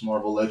Universe,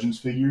 Marvel Legends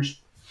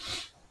figures.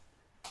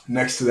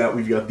 Next to that,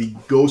 we've got the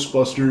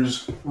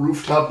Ghostbusters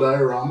Rooftop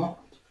Diorama.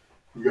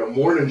 We've got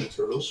more Ninja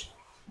Turtles.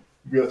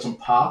 We've got some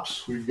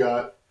Pops. We've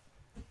got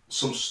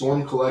some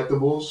Storm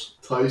Collectibles,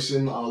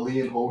 Tyson, Ali,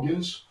 and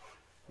Hogan's.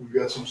 We've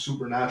got some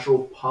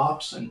Supernatural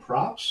Pops and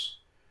Props.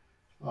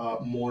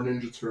 More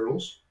Ninja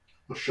Turtles.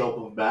 A shelf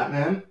of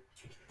Batman.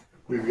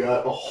 We've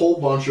got a whole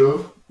bunch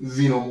of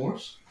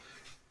Xenomorphs,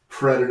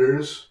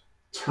 Predators,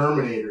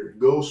 Terminator,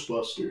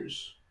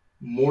 Ghostbusters,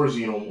 more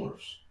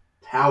Xenomorphs,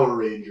 Power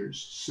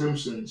Rangers,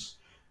 Simpsons,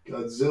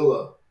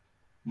 Godzilla,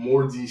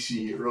 more DC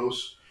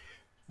heroes.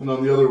 And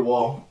on the other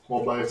wall,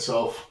 all by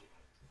itself,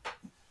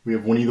 we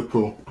have Winnie the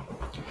Pooh.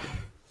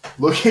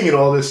 Looking at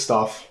all this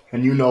stuff,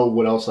 and you know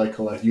what else I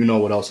collect, you know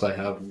what else I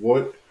have.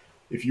 What,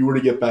 if you were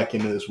to get back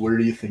into this, where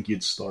do you think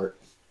you'd start?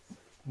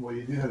 Well,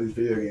 you do have these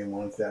video game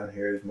ones down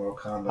here. There's Mortal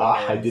Kombat.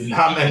 I did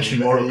not mention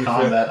Mortal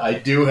Kombat. I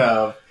do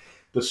have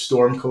the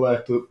Storm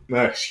Collectibles.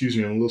 Excuse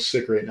me, I'm a little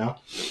sick right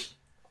now.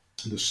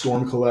 The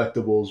Storm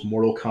Collectibles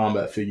Mortal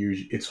Kombat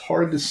figures. It's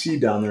hard to see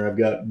down there. I've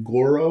got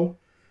Goro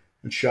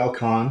and Shao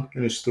Kahn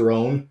and his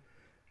throne.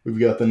 We've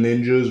got the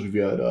ninjas. We've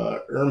got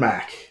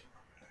Ermac,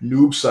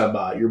 Noob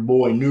Saibot, your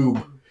boy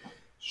Noob,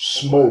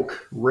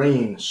 Smoke,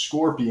 Rain,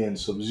 Scorpion,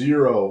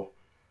 Sub-Zero,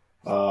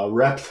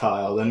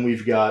 Reptile. Then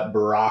we've got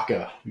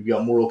Baraka. We've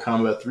got Mortal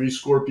Kombat 3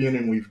 Scorpion,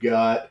 and we've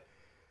got,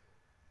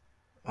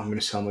 I'm going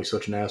to sound like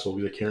such an asshole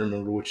because I can't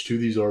remember which 2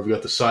 these are. We've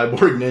got the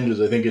Cyborg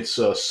Ninjas. I think it's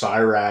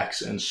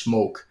Cyrax and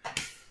Smoke.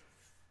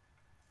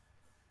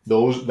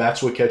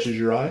 That's what catches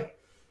your eye?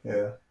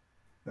 Yeah.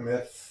 I mean,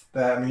 that's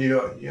that. I mean, you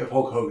have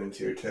Hulk Hogan's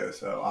here too,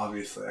 so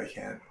obviously I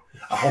can't.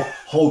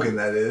 Hogan,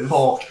 that is.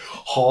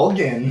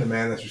 Hogan. The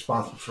man that's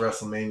responsible for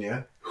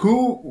WrestleMania.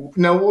 Who?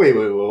 No, wait.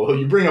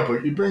 You bring up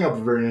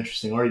a very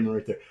interesting argument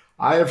right there.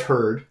 I have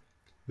heard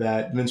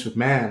that Vince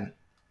McMahon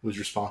was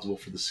responsible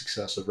for the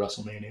success of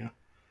WrestleMania.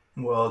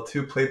 Well,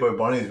 two Playboy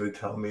bunnies would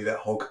tell me that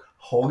Hulk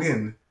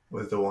Hogan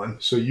was the one.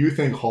 So you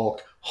think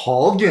Hulk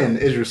Hogan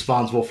is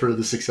responsible for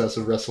the success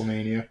of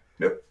WrestleMania?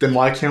 Yep. Then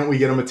why can't we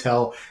get him to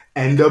tell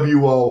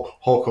NWO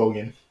Hulk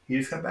Hogan? He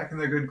just got back in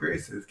their good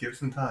graces. Give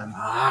some time.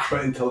 Ah.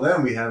 But until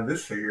then, we have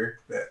this figure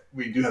that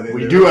we do have.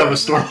 We do have a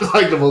Storm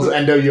Collectibles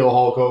NWO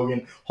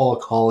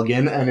Hulk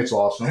Hogan, and it's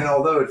awesome. And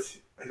although his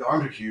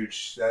arms are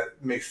huge,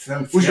 that makes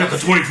sense. Who's got the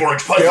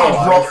 24-inch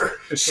python, brother?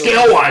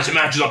 Scale-wise, it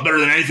matches up better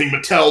than anything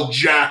Mattel,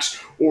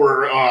 Jax,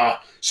 or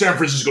San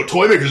Francisco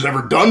Toy Makers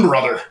ever done,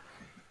 brother.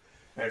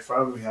 And in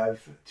front of him, we have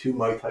two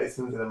Mike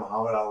Tysons and a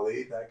Muhammad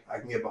Ali. I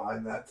can get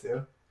behind that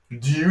too.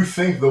 Do you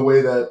think the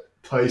way that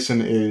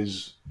Tyson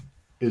is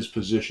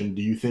positioned,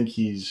 do you think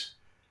he's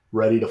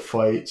ready to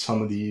fight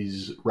some of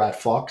these rat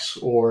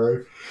fucks,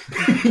 or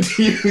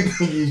do you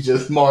think he's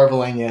just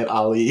marveling at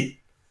Ali?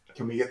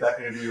 Can we get that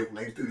interview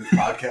linked in this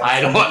podcast? I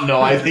don't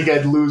know. I think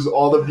I'd lose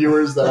all the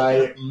viewers that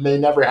I may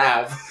never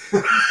have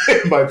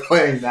by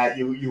playing that,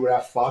 you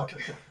rat fuck.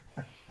 It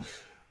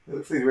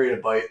looks like he's ready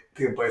to bite.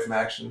 Take a bite some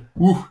action.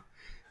 Woo.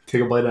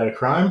 Take a bite out of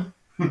crime.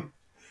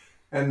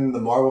 And the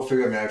Marvel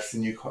figure, I mean, I've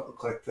seen you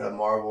collect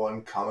Marvel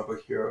and comic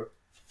book hero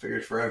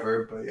figures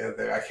forever, but yeah,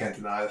 I can't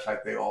deny the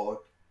fact they all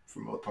look, for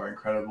the most part,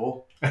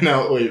 incredible.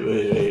 Now,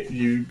 wait.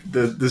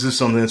 This is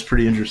something that's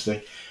pretty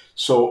interesting.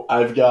 So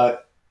I've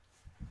got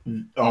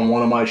on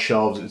one of my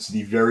shelves, it's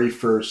the very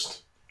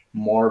first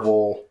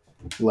Marvel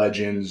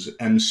Legends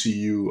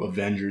MCU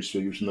Avengers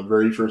figures from the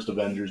very first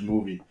Avengers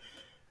movie.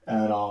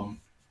 And I'm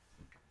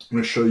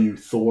going to show you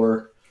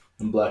Thor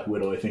and Black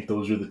Widow. I think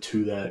those are the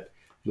two that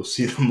you'll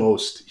see the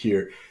most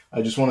here.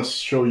 I just want to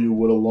show you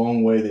what a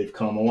long way they've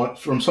come. I want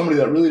from somebody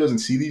that really doesn't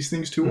see these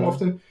things too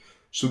often.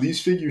 So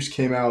these figures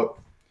came out.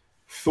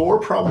 Thor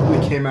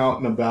probably came out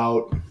in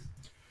about,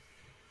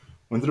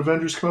 when did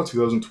Avengers come out?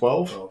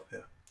 2012? Oh, yeah.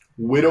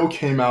 Widow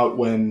came out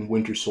when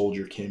Winter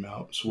Soldier came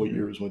out. So what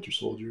year was Winter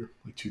Soldier?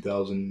 Like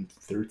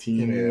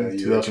 2013?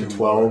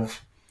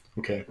 2012?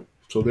 Okay.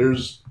 So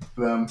there's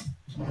them.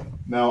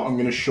 Now I'm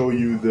going to show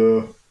you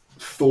the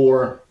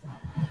Thor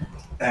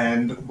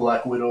and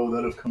Black Widow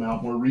that have come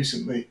out more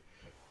recently.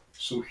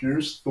 So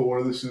here's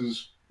Thor. This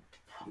is...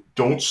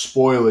 Don't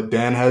spoil it.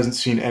 Dan hasn't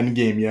seen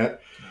Endgame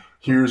yet.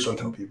 Don't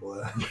tell people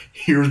that.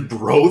 Here's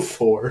Bro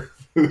Thor.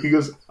 He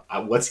goes,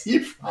 what's he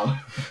from?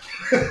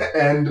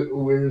 And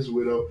where's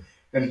Widow?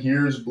 And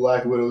here's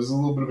Black Widow. This is a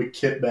little bit of a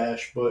kit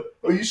bash, but...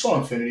 Oh, you saw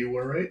Infinity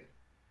War, right?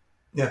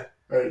 Yeah.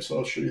 Alright, so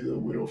I'll show you the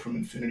Widow from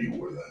Infinity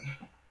War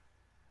then.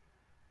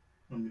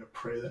 I'm going to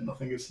pray that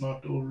nothing gets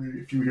knocked over.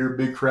 If you hear a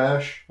big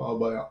crash, followed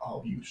by,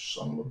 oh, you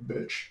son of a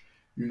bitch.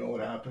 You know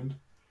what happened.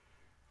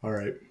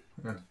 Alright.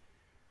 Yeah.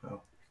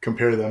 Well.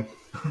 Compare them.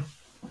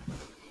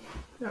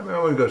 Yeah, I mean, I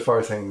wouldn't go as far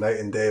as saying night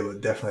and day, but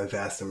definitely a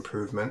vast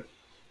improvement.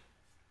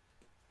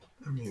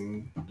 I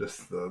mean,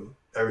 just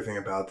everything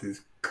about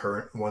these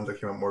current ones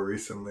that came out more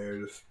recently are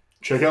just...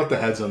 Check out the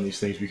heads on these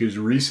things, because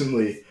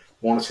recently, I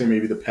want to say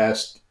maybe the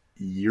past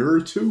year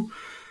or two,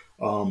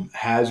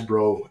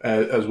 Hasbro,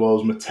 as well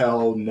as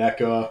Mattel,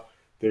 NECA,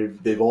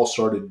 they've all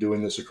started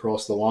doing this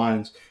across the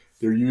lines.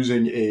 They're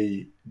using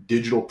a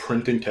digital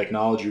printing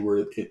technology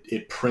where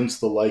it prints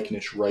the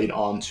likeness right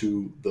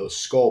onto the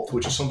sculpt,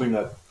 which is something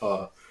that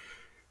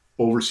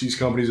overseas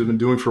companies have been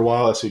doing for a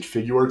while. SH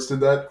Figuarts did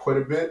that quite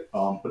a bit.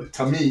 But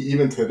to me,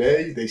 even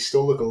today, they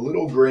still look a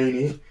little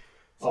grainy.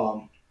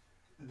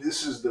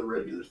 This is the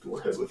regular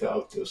Thor head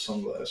without the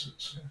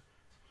sunglasses.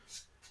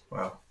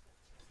 Wow.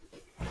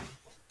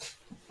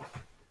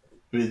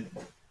 I mean,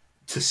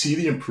 to see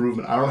the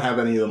improvement, I don't have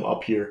any of them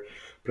up here,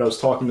 but I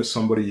was talking to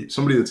somebody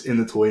that's in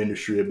the toy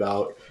industry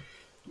about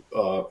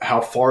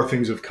how far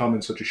things have come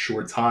in such a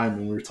short time.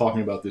 And we were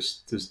talking about this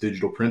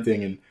digital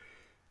printing and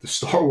the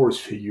Star Wars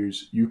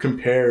figures. You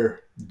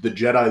compare the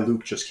Jedi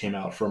Luke just came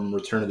out from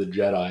Return of the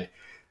Jedi.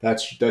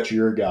 That's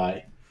your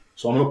guy.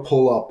 So I'm going to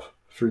pull up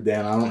for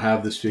Dan. I don't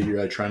have this figure.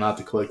 I try not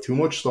to collect too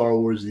much Star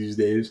Wars these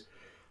days.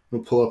 I'm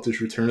going to pull up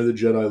this Return of the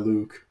Jedi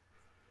Luke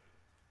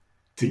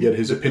to get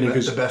his opinion.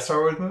 The best Star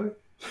Wars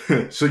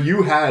movie? So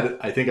you had,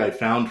 I think I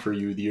found for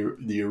you,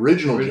 the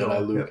original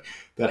Jedi Luke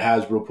that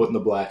Hasbro put in the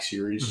Black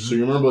Series. Mm-hmm. So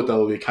you remember what that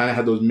was? They kind of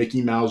had those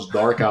Mickey Mouse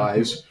dark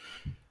eyes.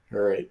 All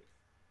right.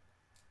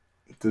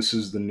 This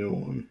is the new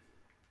one.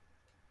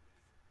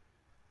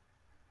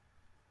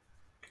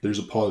 There's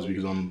a pause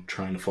because I'm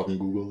trying to fucking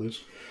Google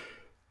this.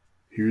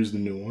 Here's the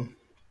new one.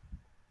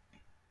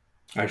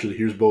 Actually,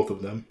 here's both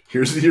of them.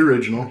 Here's the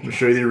original. I'll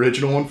show you the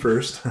original one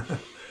first.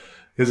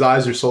 His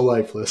eyes are so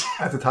lifeless.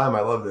 At the time,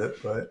 I loved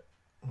it, but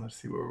let's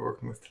see what we're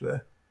working with today.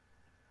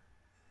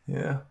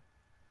 Yeah.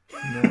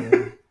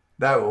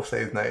 That will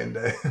save night and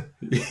day.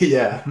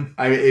 Yeah.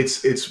 I mean,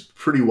 it's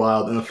pretty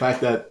wild. And the fact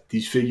that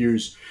these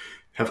figures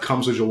have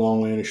come such a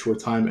long way in a short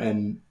time,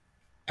 and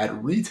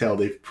at retail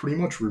they've pretty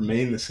much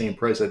remained the same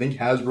price. I think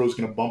Hasbro's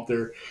going to bump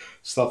their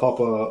stuff up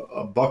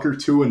a buck or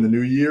two in the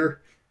new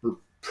year or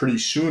pretty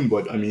soon,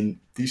 but I mean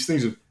these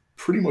things have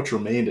pretty much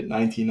remained at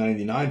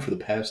 $19.99 for the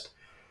past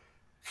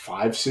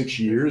 5-6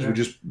 years, which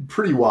is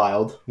pretty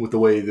wild with the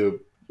way the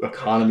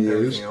economy is.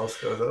 Everything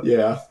else goes up.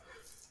 Yeah.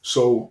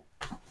 So,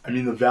 I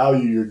mean, the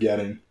value you're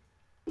getting,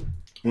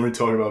 when we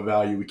talk about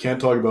value, we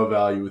can't talk about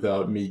value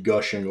without me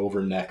gushing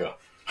over NECA,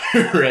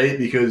 right?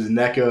 Because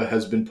NECA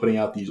has been putting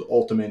out these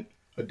Ultimate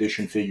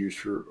Edition figures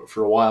for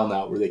a while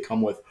now where they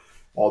come with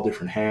all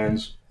different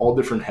hands, all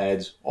different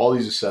heads, all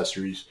these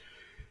accessories,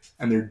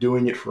 and they're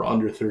doing it for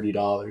under $30.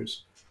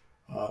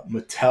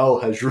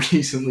 Mattel has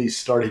recently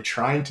started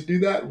trying to do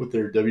that with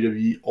their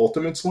WWE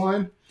Ultimates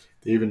line.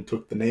 They even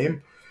took the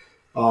name.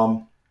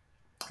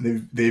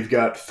 They've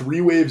got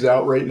 3 waves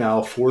out right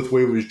now. 4th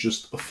wave was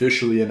just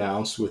officially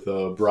announced with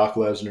Brock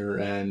Lesnar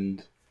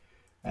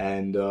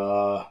and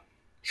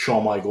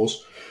Shawn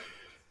Michaels.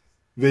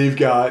 They've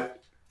got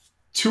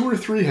 2 or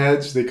 3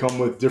 heads. They come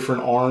with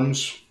different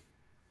arms,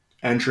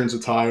 entrance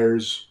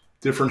attires,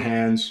 different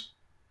hands.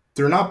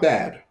 They're not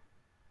bad,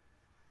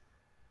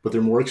 but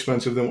they're more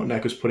expensive than what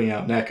NECA's putting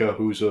out. NECA,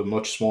 who's a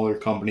much smaller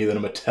company than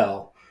a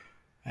Mattel,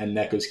 and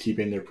NECA's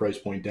keeping their price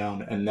point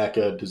down. And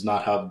NECA does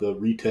not have the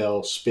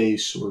retail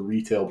space or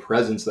retail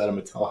presence that a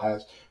Mattel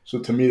has. So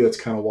to me, that's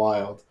kind of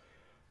wild.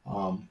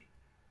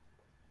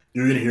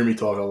 You're going to hear me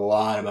talk a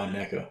lot about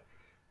NECA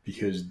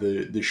because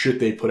the shit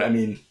they put, I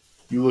mean,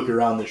 you look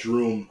around this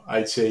room,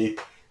 I'd say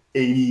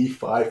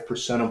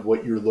 85% of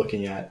what you're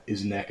looking at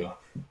is NECA.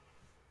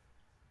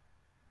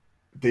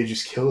 They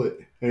just kill it.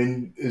 I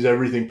mean, is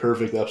everything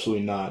perfect?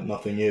 Absolutely not.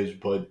 Nothing is,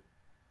 but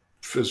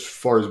as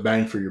far as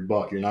bang for your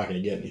buck, you're not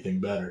going to get anything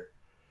better.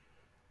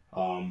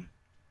 I'm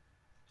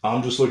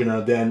just looking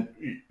around. Dan,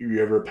 you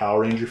ever a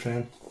Power Ranger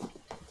fan?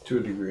 To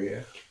a degree,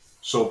 yeah.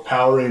 So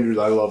Power Rangers,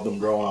 I loved them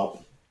growing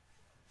up.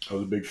 I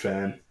was a big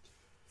fan.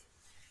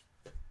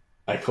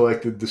 I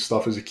collected this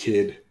stuff as a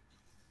kid.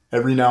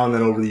 Every now and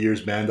then over the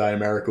years, Bandai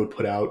America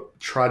would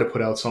try to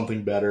put out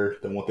something better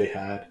than what they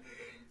had.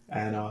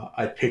 And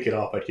I'd pick it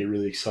up, I'd get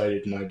really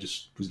excited, and I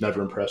just was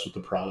never impressed with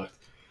the product.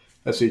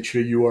 SH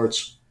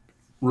Figuarts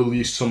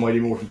released some Mighty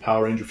Morphin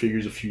Power Ranger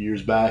figures a few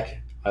years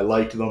back. I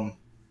liked them,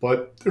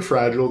 but they're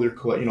fragile. They're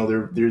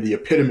the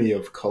epitome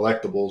of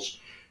collectibles.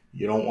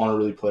 You don't want to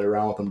really play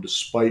around with them,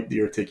 despite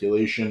the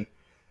articulation.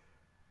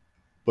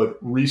 But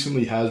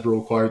recently,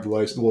 Hasbro acquired the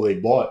license. Well, they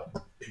bought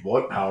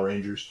Power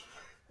Rangers,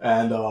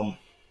 and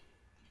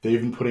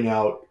they've been putting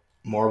out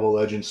Marvel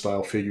Legends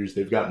style figures.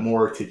 They've got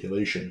more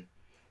articulation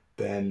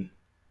than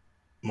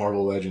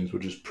Marvel Legends,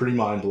 which is pretty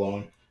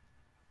mind-blowing.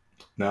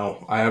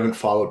 Now, I haven't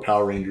followed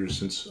Power Rangers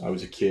since I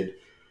was a kid,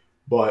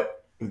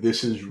 but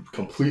this has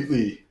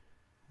completely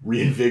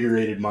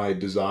reinvigorated my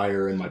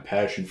desire and my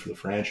passion for the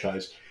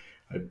franchise.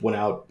 I went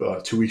out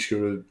 2 weeks ago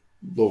to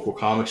the local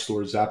comic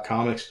store, Zap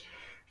Comics.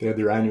 They had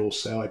their annual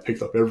sale. I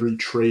picked up every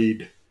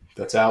trade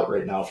that's out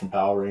right now from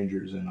Power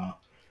Rangers, and I'm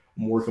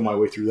working my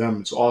way through them.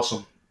 It's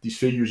awesome. These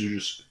figures are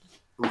just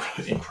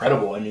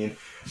incredible. I mean,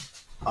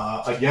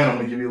 again, I'm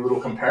going to give you a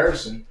little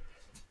comparison.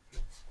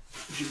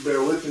 If you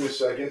bear with me a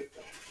second,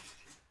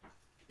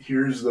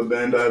 here's the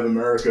Bandai of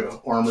America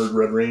Armored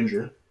Red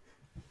Ranger.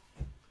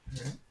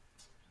 All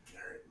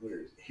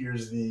right,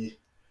 here's the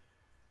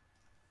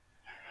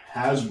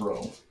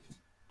Hasbro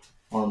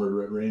Armored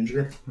Red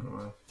Ranger. Oh,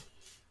 wow.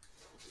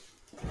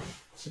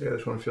 Yeah,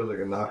 this one feels like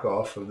a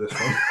knockoff of this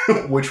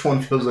one. Which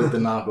one feels like the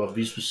knockoff?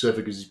 Be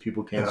specific, because these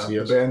people can't see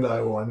us. The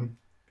Bandai one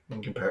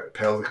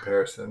pales in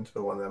comparison to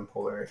the one that I'm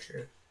holding right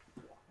here.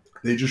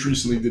 They just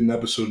recently did an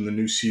episode in the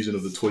new season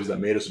of The Toys That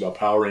Made Us about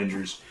Power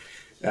Rangers.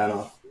 And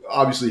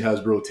obviously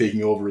Hasbro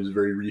taking over is a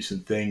very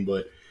recent thing,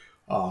 but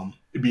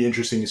it'd be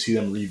interesting to see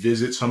them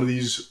revisit some of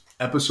these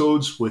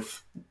episodes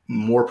with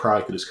more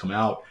product that has come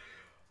out.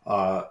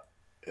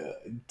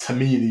 To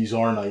me, these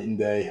are night and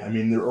day. I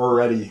mean, they're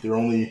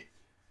only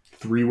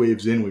 3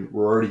 waves in.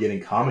 We're already getting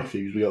comic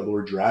figures. We got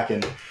Lord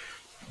Draken.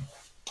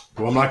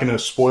 Well, I'm not going to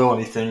spoil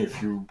anything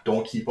if you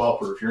don't keep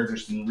up or if you're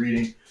interested in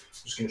reading. I'm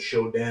just going to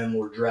show Dan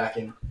Lord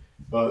Draken.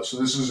 So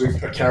this is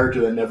a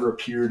character that never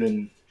appeared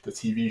in the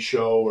TV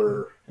show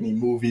or any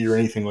movie or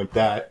anything like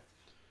that.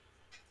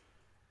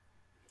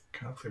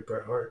 Kind of like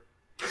Bret Hart.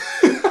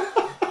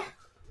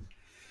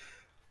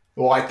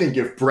 Well, I think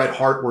if Bret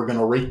Hart were going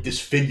to rate this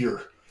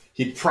figure,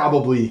 he'd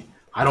probably,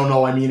 I don't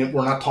know, I mean,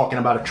 we're not talking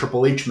about a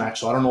Triple H match,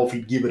 so I don't know if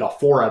he'd give it a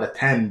 4 out of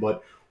 10,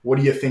 but what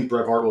do you think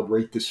Bret Hart would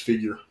rate this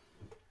figure?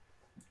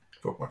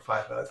 4.5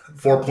 out of 10.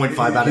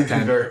 4.5 out of 10.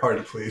 He's very hard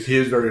to please. He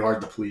is very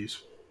hard to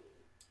please.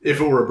 If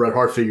it were a Bret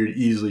Hart figure,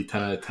 easily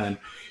 10 out of 10.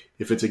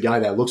 If it's a guy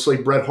that looks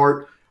like Bret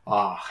Hart,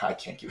 I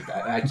can't give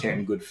that. I can't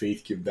in good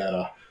faith give that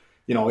a...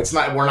 it's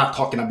not. We're not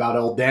talking about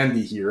El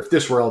Dandy here. If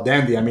this were El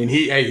Dandy, I mean,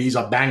 he's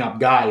a bang-up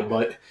guy,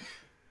 but...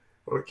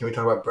 Can we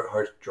talk about Bret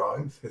Hart's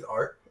drawings, his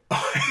art? This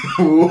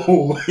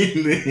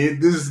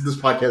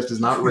podcast is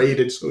not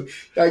rated, so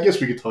I guess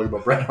we could talk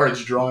about Bret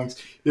Hart's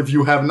drawings. If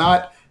you have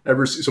not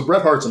ever seen. So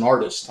Bret Hart's an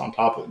artist on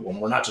top of it. Well,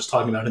 we're not just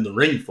talking about in the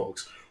ring,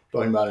 folks.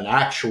 We're talking about an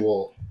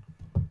actual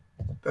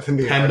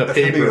pen to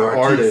paper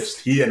artist.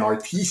 He an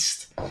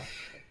artiste.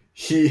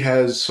 He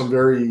has some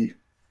very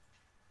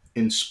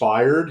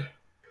inspired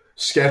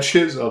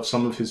sketches of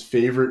some of his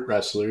favorite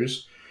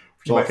wrestlers.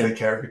 You might say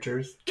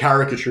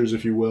caricatures,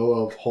 if you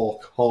will, of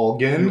Hulk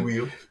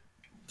Hogan.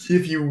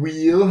 If you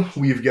will,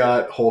 we've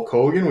got Hulk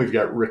Hogan. We've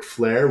got Ric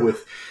Flair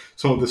with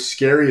some of the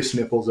scariest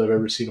nipples I've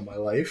ever seen in my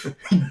life,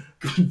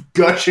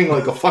 gushing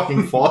like a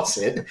fucking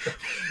faucet.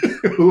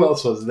 Who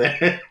else was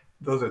there?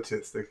 Those are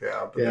two stick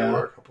out, but there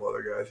were a couple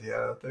other guys he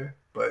had out there.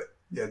 But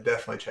yeah,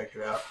 definitely check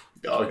it out.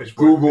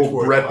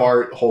 Google Bret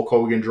Hart, Hulk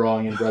Hogan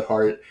drawing, and Bret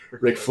Hart,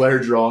 Ric Flair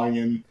drawing,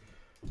 and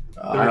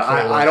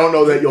I don't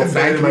know that you'll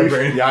thank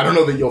me. Yeah, I don't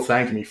know that you'll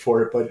thank me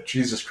for it, but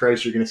Jesus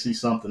Christ, you're going to see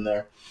something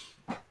there.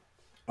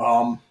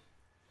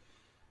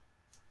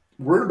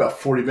 We're at about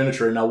 40 minutes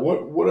right now.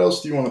 What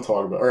else do you want to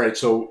talk about? All right,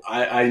 so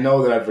I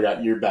know that I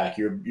forgot you're back.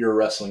 You're a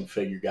wrestling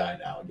figure guy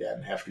now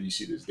again. After you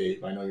see this,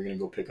 Dave, I know you're going to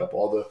go pick up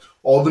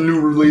all the new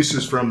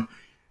releases from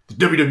the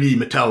WWE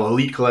Mattel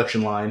Elite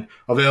Collection line,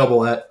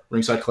 available at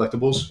Ringside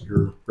Collectibles,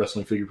 your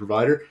wrestling figure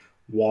provider,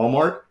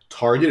 Walmart,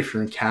 Target. If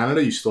you're in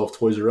Canada, you still have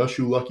Toys R Us,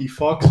 you lucky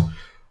fucks.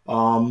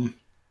 And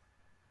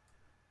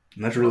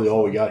that's really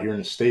all we got here in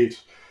the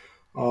States.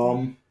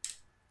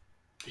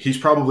 He's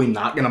probably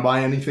not going to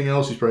buy anything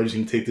else. He's probably just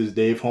going to take this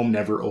Dave home,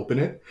 never open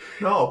it.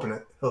 No, I'll open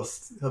it.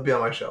 He'll be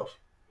on my shelf.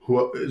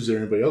 Is there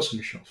anybody else on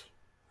your shelf?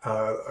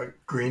 A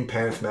Green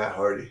Pants Matt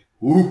Hardy.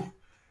 Ooh,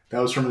 that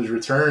was from his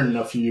return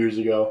a few years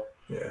ago.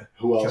 Yeah.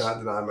 Who else? Cannot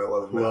deny my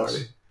love of Matt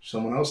Hardy.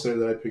 Someone else there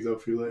that I picked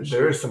up for you later.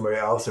 There is somebody,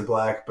 Aleister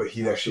Black, but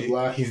he's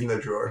in the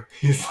drawer.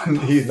 He's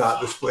not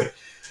displayed.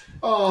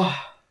 Oh,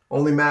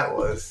 only Matt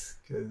was,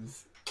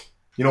 because.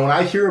 You know, when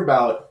I hear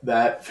about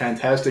that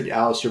fantastic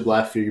Aleister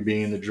Black figure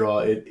being in the draw,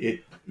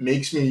 it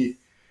makes me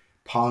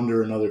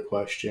ponder another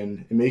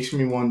question. It makes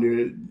me wonder,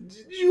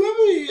 did you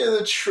ever hear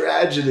the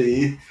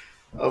tragedy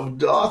of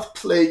Darth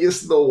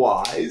Plagueis the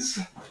Wise?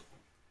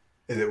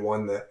 Is it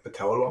one that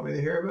Mattel would want me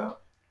to hear about?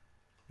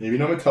 Maybe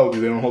not Mattel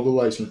because they don't hold the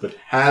license, but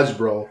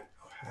Hasbro.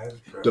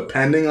 Hasbro.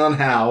 Depending on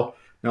how.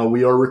 Now,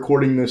 we are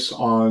recording this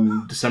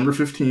on December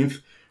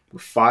 15th. We're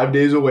 5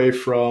 days away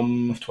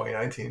from...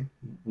 2019.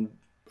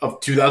 Of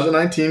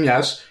 2019,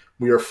 yes.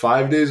 We are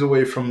 5 days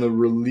away from the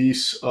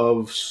release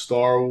of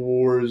Star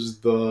Wars,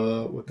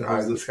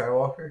 Rise of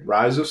Skywalker?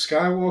 Rise of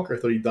Skywalker. I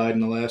thought he died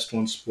in the last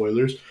one.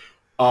 Spoilers.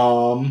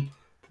 The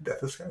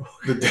Death of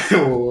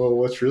Skywalker.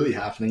 What's really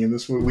happening in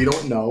this movie? We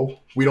don't know.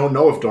 We don't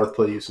know if Darth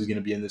Plagueis is going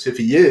to be in this. If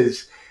he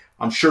is,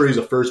 I'm sure he's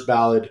a first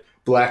ballot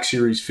Black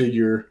Series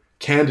figure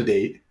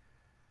candidate.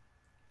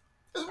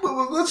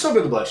 Let's talk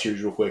about the Black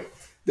Series real quick.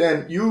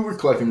 Dan, you were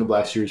collecting the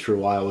Black Series for a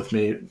while with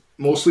me.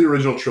 Mostly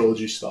original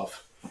trilogy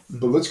stuff.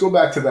 But let's go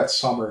back to that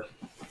summer.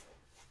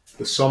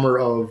 The summer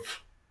of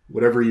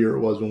whatever year it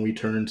was when we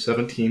turned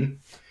 17.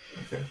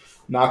 Okay.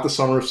 Not the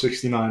summer of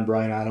 69,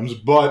 Bryan Adams,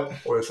 but...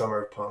 Or the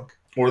summer of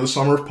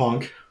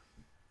Punk.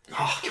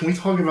 Oh, can we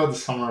talk about the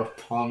summer of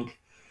Punk?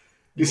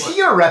 Is he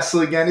going to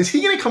wrestle again? Is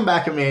he going to come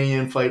back at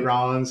Mania and fight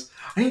Rollins?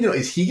 I need to know,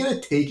 is he going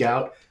to take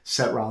out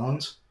Seth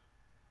Rollins?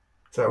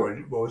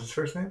 Sorry, what was his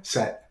first name?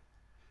 Seth.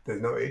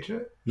 There's no H in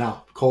it?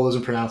 No, Cole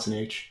doesn't pronounce an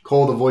H.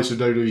 Cole, the voice of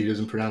WWE,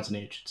 doesn't pronounce an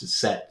H. It's a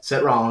Seth.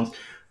 Seth Rollins,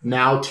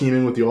 now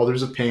teaming with the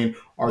Authors of Pain.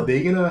 Are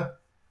they going to...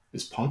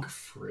 Is Punk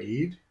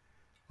afraid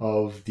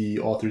of the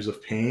Authors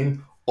of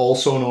Pain?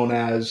 Also known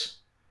as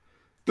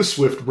the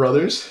Swift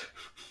Brothers.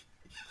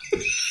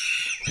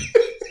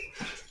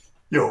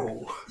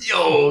 Yo,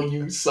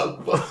 you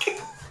suck, fuck.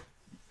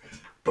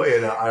 But yeah,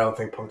 no, I don't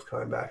think Punk's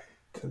coming back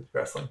to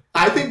wrestling.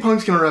 I think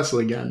Punk's going to wrestle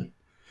again.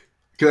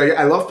 Because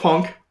I love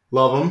Punk.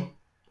 Love him.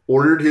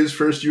 Ordered his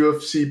first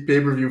UFC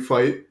pay-per-view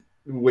fight.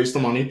 Waste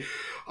of money.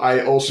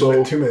 I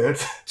also... 2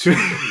 minutes.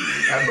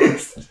 At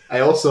most.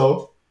 I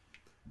also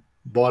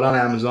bought on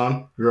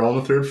Amazon, Girl on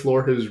the Third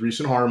Floor, his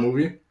recent horror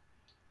movie.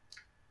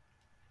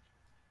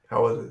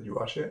 How was it? You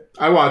watched it?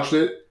 I watched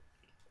it.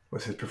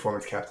 Was his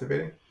performance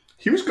captivating?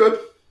 He was good.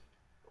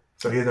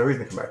 So he had no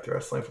reason to come back to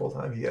wrestling full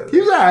time. He was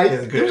alright.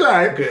 He was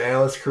alright. Good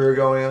analyst career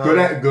going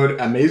on. Good,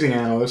 amazing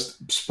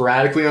analyst.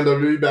 Sporadically on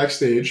WWE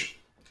Backstage.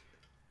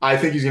 I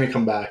think he's going to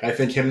come back. I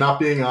think him not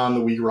being on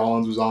the week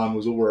Rollins was on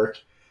was a work,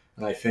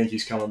 and I think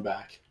he's coming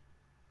back.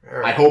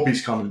 Right. I hope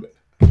he's coming back.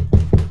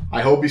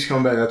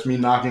 That's me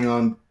knocking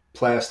on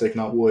plastic,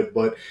 not wood,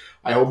 but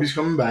I hope he's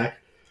coming back.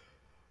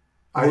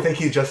 I think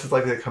he's just as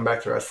likely to come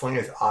back to wrestling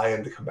as I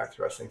am to come back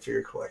to wrestling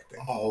figure collecting,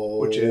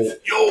 which is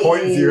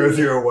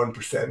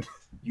 0.001%.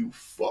 You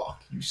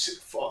fuck. You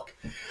sick fuck.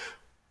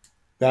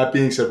 That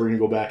being said, we're going to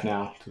go back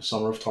now to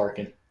Summer of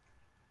Tarkin.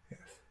 Yes.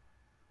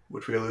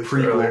 Which we alluded to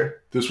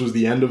earlier. This was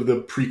the end of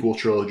the prequel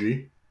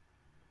trilogy.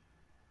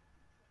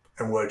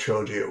 And what a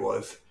trilogy it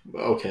was.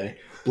 Okay.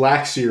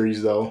 Black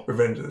Series, though.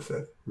 Revenge of the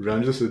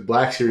Sith.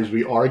 Black Series.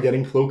 We are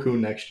getting Plo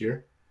Koon next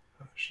year.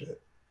 Oh,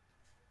 shit.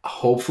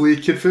 Hopefully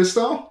Kit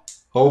Fisto.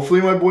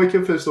 Hopefully my boy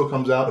Kit Fisto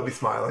comes out. He'll be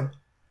smiling.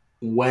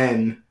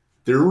 When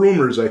There are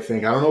rumors, I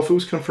think. I don't know if it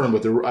was confirmed,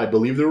 but I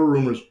believe there were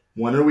rumors.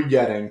 When are we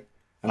getting?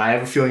 And I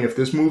have a feeling if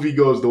this movie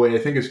goes the way I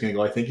think it's going to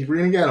go, I think if we're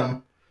going to get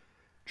him,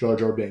 Jar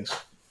Jar Binks.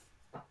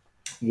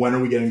 When are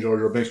we getting Jar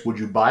Jar Binks? Would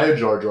you buy a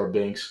Jar Jar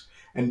Binks?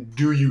 And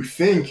do you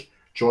think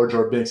Jar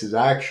Jar Binks is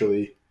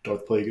actually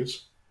Darth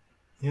Plagueis?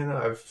 You know,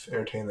 I've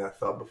entertained that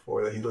thought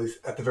before, that he's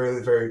at the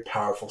very, very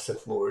powerful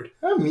Sith Lord.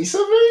 Oh, Misa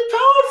very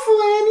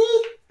powerful,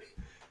 Annie.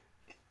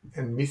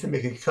 And Misa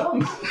make it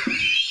come.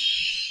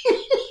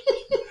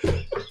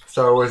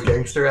 Star Wars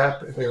Gangster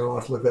app, if anyone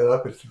wants to look that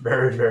up, it's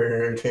very, very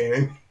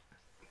entertaining.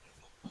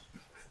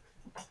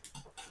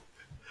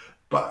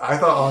 But I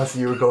thought,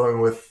 honestly, you were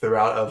going with the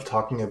route of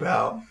talking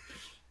about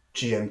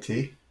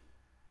GMT.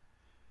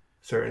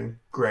 Certain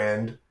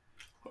Grand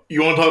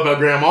You want to talk about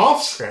Grand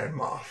Moffs? Grand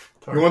Moff.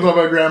 You want to talk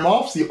about Grand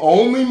Moffs? The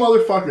only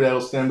motherfucker that'll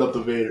stand up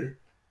to Vader.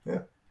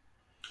 Yeah.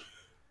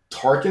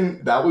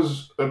 Tarkin, that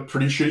was a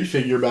pretty shitty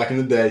figure back in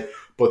the day,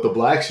 but the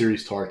Black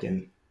Series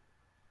Tarkin.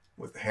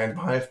 With the hand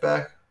behind his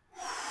back.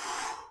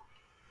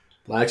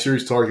 Black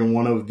Series Tarkin,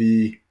 one of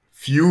the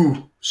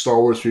few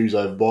Star Wars figures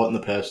I've bought in the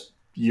past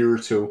year or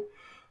two.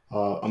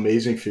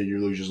 Amazing figure.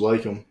 Looks just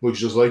like him. Looks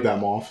just like that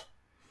Moff.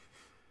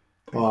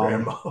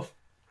 Grand Moff.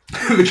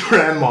 The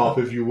Grand Moff,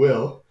 if you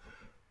will.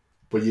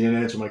 But you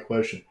didn't answer my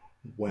question.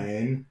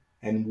 When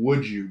and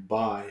would you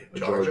buy a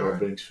Jar Jar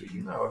Binks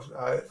figure?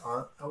 I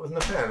wasn't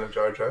a fan of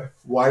Jar Jar.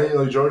 Why didn't you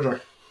like Jar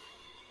Jar?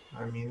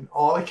 I mean,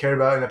 all I cared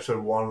about in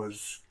episode 1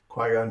 was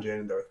Qui-Gon Jinn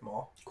and Darth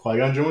Maul.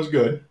 Qui-Gon Jinn was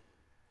good.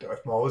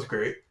 Darth Maul was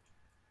great.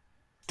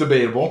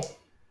 Debatable.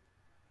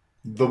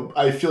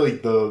 I feel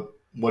like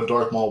what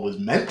Darth Maul was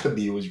meant to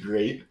be was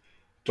great.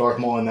 Darth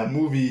Maul in that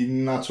movie,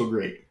 not so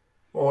great.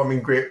 Well, I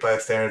mean, great by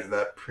the standards of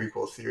that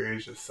prequel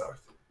series, just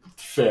sucked.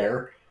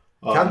 Fair.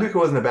 Count Dooku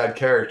wasn't a bad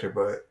character,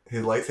 but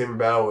his lightsaber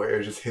battle where it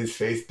was just his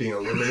face being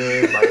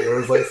illuminated by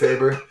Yoda's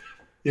lightsaber.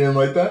 You didn't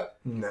like that?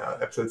 No,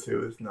 episode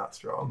 2 is not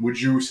strong. Would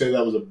you say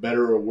that was a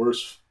better or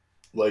worse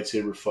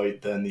lightsaber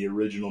fight than the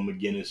original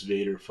McGinnis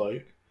Vader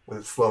fight? With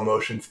a slow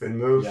motion spin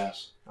move?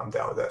 Yes. I'm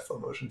down with that slow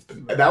motion spin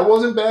move. That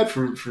wasn't bad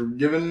for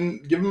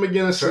giving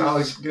McGinnis. So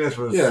Alex Guinness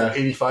was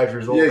 85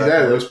 years old. Yeah,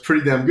 exactly. That was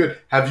pretty damn good.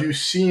 Have you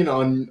seen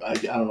on, I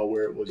don't know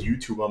where it was,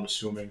 YouTube, I'm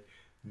assuming,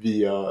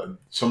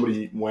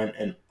 somebody went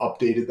and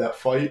updated that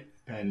fight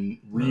and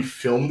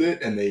refilmed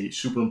it, and they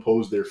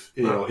superimposed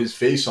his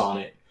face on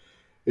it.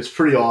 It's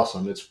pretty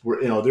awesome. It's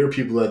there are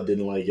people that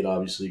didn't like it,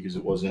 obviously, because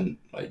it wasn't,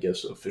 I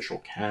guess, official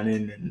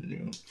canon,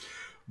 and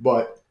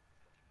but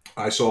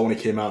I saw when it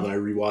came out, and I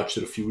rewatched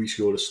it a few weeks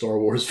ago at a Star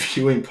Wars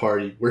viewing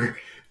party where,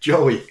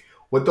 Joey,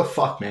 what the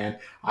fuck, man?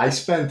 I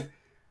spent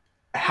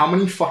how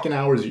many fucking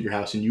hours at your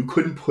house, and you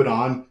couldn't put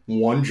on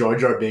one Jar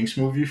Jar Binks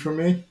movie for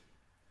me?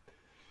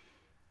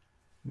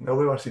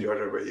 Nobody wants to see Jar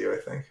Jar but you, I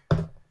think.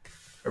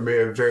 Or maybe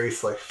a very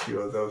select few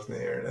of those in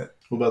the internet.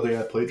 What about the guy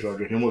that played Jar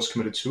Jar? He almost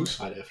committed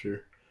suicide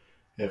after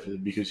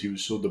because he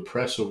was so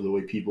depressed over the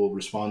way people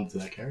responded to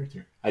that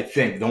character. I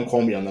think. Don't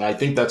call me on that. I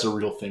think that's a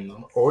real thing,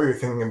 though. Or you're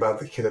thinking about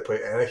the kid that played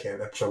Anakin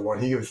in episode 1.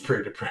 He was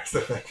pretty depressed, I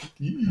think.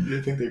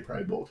 I think they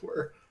probably both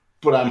were.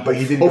 But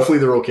hopefully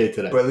they're okay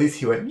today. But at least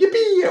he went,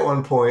 yippee, at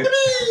one point.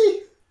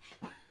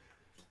 Yippee!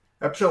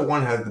 Episode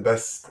 1 had the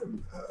best,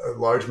 a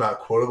large amount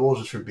of quotables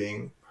just for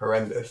being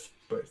horrendous,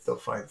 but still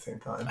funny at the same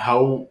time.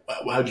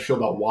 How'd you feel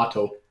about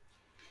Watto?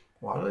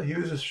 Watto? He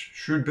was a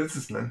shrewd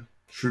businessman.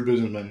 Shrewd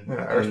businessman.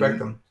 Yeah, I respect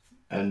him.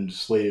 And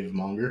slave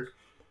monger.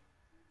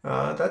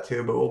 That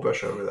too, but we'll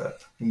brush over that.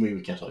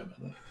 We can't talk about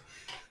that.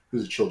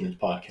 This is a children's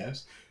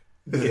podcast.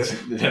 Is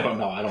it?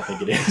 No, I don't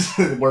think it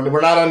is.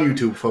 We're not on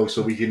YouTube, folks,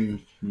 so we can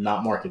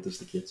not market this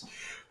to kids.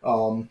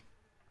 But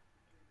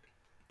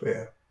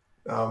yeah.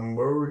 Where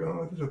were we going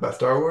with this? About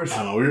Star Wars?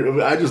 I don't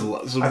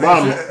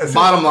know.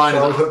 Bottom line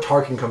is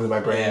Tarkin comes in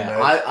my brain.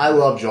 Yeah, I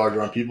love Jar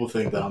Jar, and people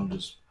think that I'm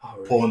just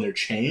pulling their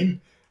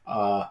chain.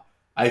 I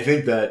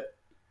think that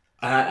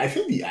I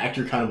think the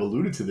actor kind of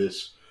alluded to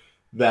this,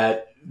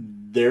 that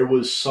it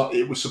was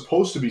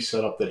supposed to be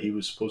set up that he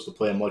was supposed to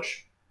play a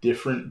much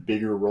different,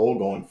 bigger role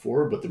going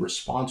forward, but the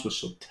response was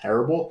so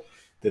terrible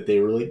that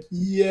they were like,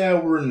 yeah,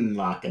 we're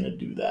not going to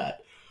do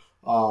that.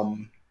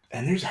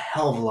 And there's a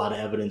hell of a lot of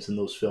evidence in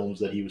those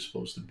films that he was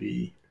supposed to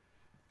be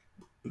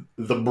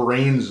the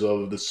brains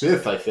of the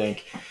Sith, I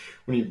think.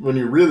 When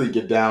you really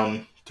get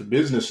down to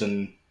business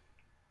and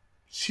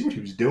see what he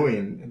was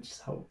doing and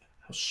just how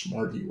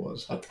smart he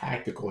was, how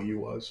tactical he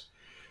was.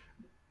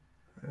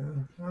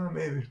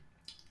 Maybe.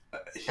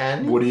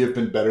 Would he have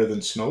been better than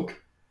Snoke?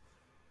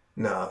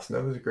 No,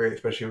 Snoke was great,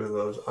 especially with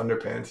those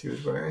underpants he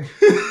was wearing.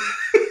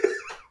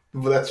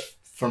 Well, that's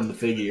from the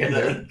figure.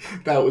 Yeah.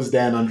 That was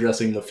Dan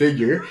undressing the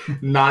figure,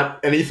 not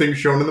anything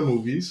shown in the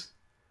movies.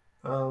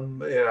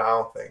 But yeah, I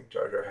don't think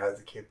Jar Jar has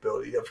the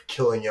capability of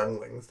killing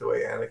younglings the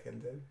way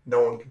Anakin did.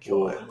 No one can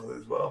kill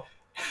younglings as well.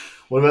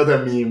 What about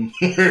that meme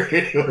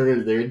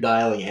where they're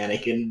dialing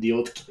Anakin to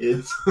deal with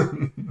kids?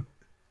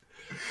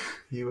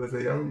 He was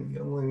a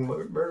youngling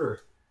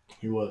murderer.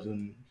 He was.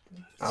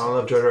 I don't know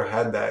if Jar Jar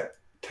had that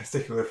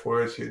testicular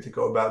fortitude to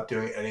go about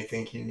doing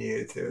anything he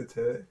needed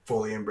to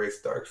fully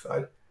embrace the dark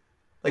side.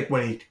 Like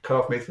when he cut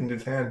off Mace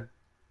Windu's hand.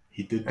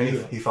 He did And do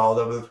that. he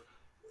followed up with,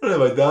 "What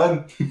have I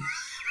done?"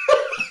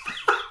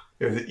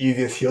 It was the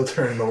easiest heel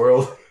turn in the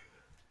world.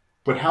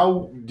 But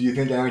how do you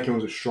think Anakin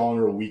was a strong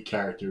or a weak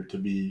character to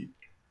be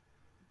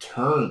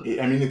turned?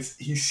 I mean,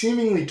 he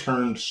seemingly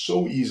turned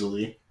so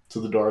easily to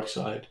the dark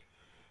side.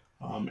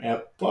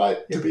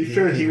 But to be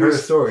fair, he heard a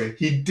story.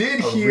 He did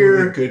A hear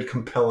really good,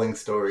 compelling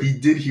story. He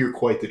did hear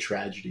quite the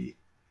tragedy,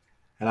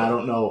 and I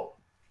don't know.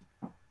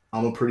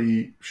 I'm a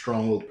pretty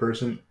strong-willed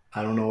person.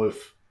 I don't know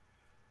if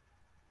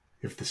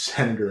the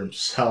senator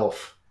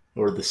himself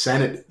or the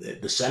Senate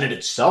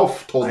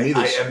itself told me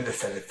this. I am the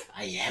Senate.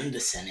 I am the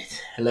Senate.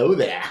 Hello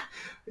there.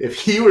 If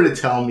he were to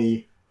tell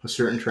me a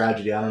certain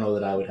tragedy, I don't know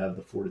that I would have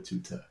the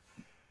fortitude to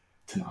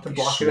not be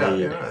block swayed. it out.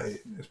 Yeah.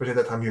 Especially at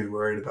that time, he was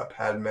worried about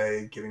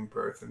Padme giving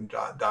birth and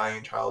dying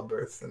in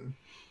childbirth, and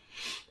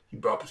he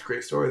brought up this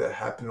great story that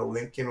happened to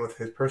link in with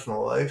his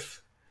personal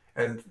life,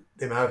 and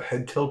the amount of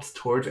head tilts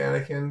towards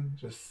Anakin,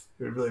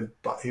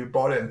 he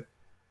bought in.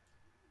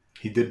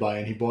 He did buy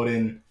in. He bought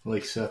in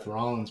like Seth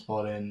Rollins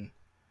bought in.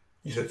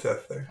 You said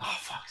Seth there. Oh,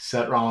 fuck.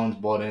 Seth Rollins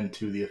bought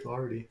into the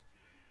Authority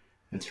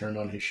and turned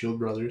on his Shield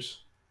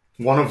brothers.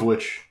 One of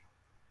which,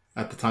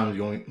 at the time, was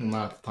going, well,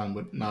 not at the time,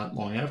 but not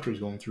long after, was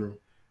going through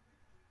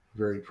a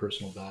very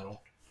personal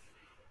battle.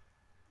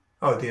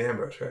 Oh, Dean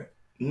Ambrose, right?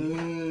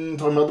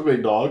 Talking about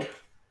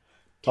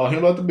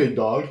the big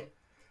dog.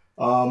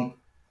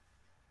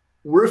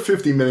 We're at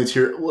 50 minutes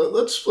here.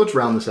 Let's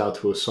round this out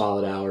to a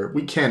solid hour.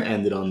 We can't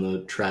end it on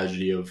the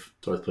tragedy of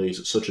Darth Plagueis.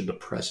 It's such a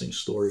depressing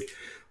story.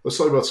 Let's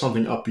talk about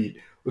something upbeat.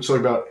 Let's talk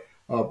about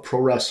pro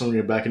wrestling.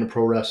 We're back into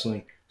pro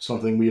wrestling,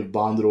 something we have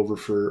bonded over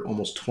for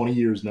almost 20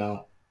 years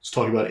now. Let's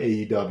talk about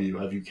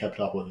AEW. Have you kept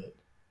up with it?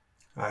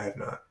 I have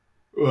not.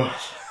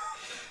 Ugh.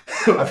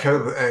 I've kept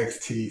up with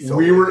NXT.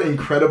 We were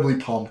incredibly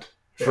pumped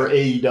for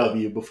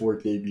AEW before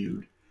it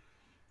debuted.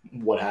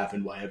 What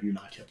happened? Why have you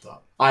not kept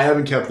up? I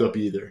haven't kept up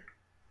either.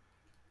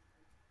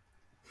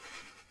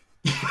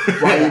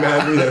 Why are you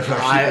mad at me then?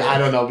 I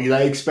don't know, because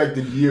I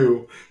expected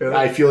you. Really?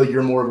 I feel like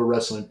you're more of a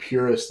wrestling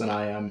purist than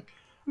I am.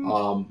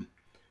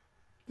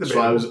 So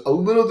I was a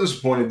little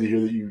disappointed to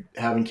hear that you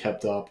haven't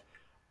kept up.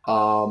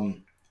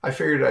 I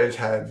figured I just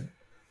had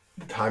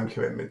the time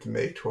commitment to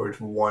make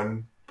towards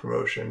one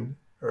promotion,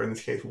 or in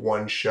this case,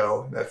 one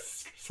show.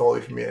 That's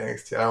solely for me at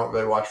NXT. I don't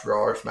really watch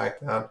Raw or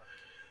SmackDown.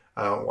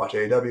 I don't watch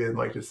AEW, as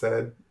Mike just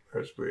said,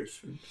 or as we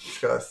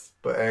discussed.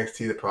 But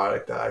NXT, the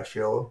product that I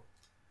feel,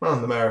 well,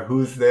 no matter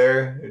who's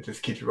there, it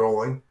just keeps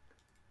rolling.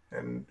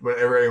 And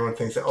whenever anyone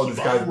thinks that, this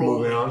guy's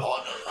moving on.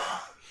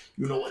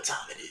 You know what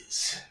time it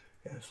is.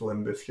 Yeah, it's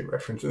Limp Bizkit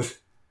references.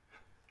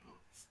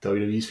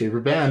 WWE's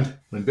favorite band,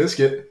 Limp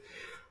Bizkit.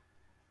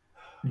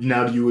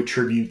 Now, do you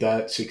attribute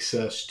that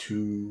success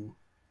to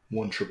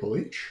one Triple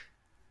H?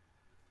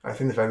 I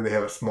think the fact that they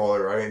have a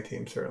smaller writing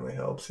team certainly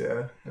helps,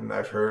 yeah. And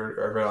I've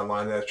read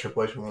online that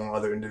Triple H was one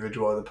other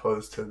individual as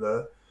opposed to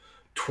the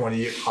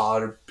 20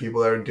 odd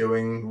people that are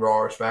doing Raw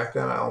or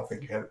SmackDown. I don't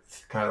think you have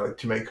kind of like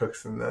too many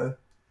cooks in the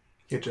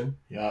kitchen.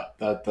 Yeah,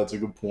 that's a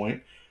good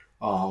point.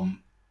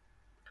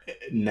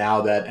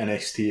 Now that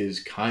NXT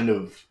is kind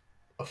of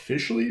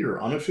officially or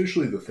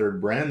unofficially the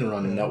third brand, they're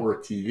on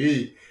network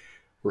TV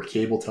or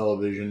cable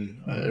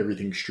television.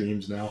 Everything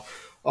streams now.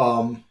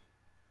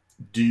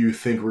 Do you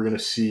think we're going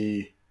to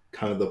see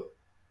kind of the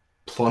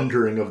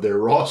plundering of their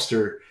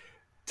roster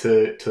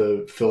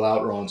to fill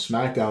out Raw and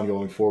SmackDown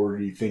going forward? Or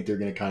do you think they're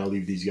going to kind of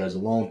leave these guys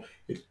alone?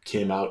 It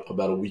came out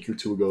about a week or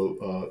two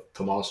ago.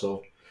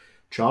 Tommaso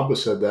Ciampa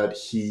said that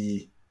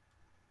he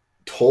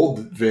told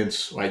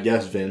Vince, I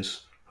guess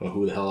Vince,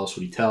 who the hell else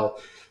would he tell,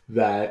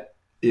 that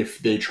if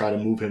they try to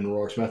move him to Raw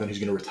or SmackDown, he's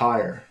going to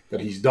retire.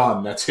 That he's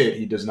done. That's it.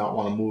 He does not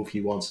want to move.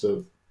 He wants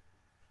to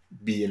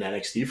be in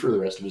NXT for the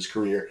rest of his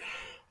career.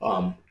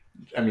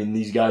 I mean,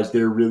 these guys,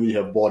 they really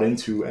have bought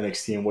into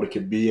NXT and what it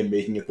could be and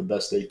making it the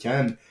best they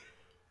can.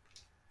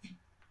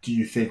 Do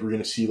you think we're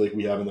going to see, like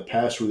we have in the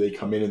past, where they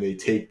come in and they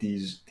take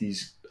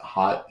these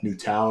hot new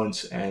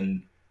talents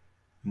and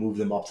move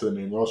them up to the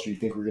main roster? Do you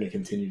think we're going to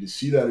continue to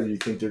see that, or do you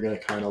think they're going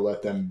to kind of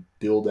let them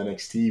build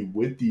NXT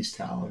with these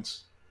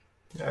talents?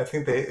 Yeah, I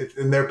think it's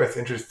in their best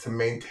interest to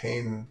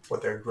maintain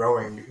what they're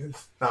growing,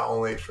 because not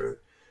only for,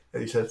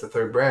 as you said, it's the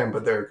third brand,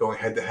 but they're going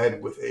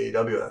head-to-head with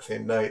AEW that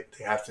same night.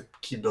 They have to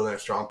keep building a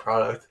strong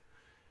product.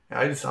 And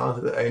I just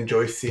honestly, I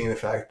enjoy seeing the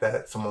fact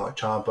that someone like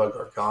Ciampa,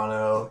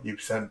 Gargano,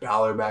 you've sent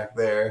Balor back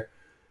there,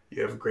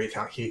 you have a great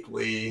talent, Keith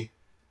Lee,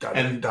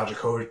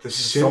 Dajakovic.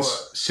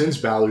 Since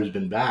Balor's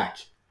been back,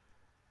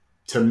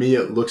 to me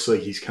it looks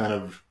like he's kind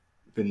of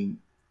been,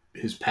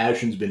 his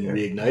passion's been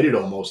reignited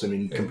almost. I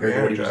mean, compared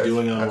to what he was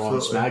doing on Raw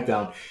and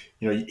SmackDown,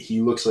 you know, he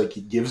looks like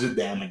he gives a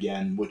damn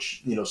again,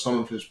 which, you know, some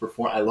of his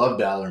performance, I love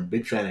Balor, I'm a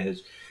big fan of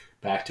his,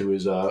 back to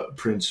his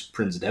Prince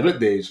Devitt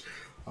days,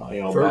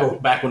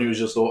 back when he was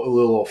just a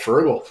little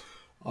Fergal.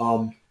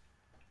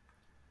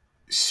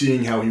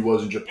 Seeing how he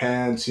was in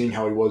Japan, seeing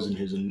how he was in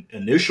his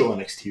initial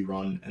NXT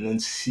run, and then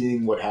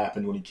seeing what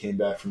happened when he came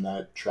back from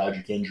that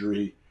tragic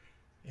injury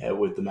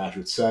with the match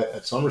with Seth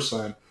at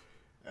SummerSlam,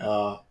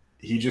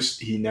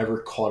 he never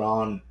caught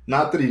on.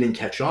 Not that he didn't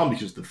catch on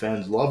because the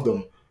fans loved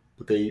him,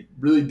 but they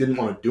really didn't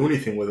want to do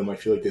anything with him. I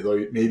feel like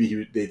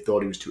they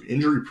thought he was too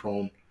injury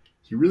prone.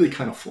 He really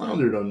kind of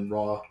floundered on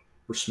Raw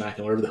or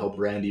SmackDown, whatever the hell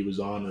brand he was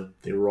on. Or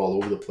they were all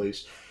over the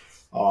place.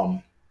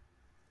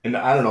 And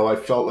I don't know. I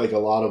felt like a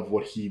lot of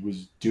what he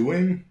was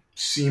doing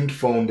seemed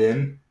phoned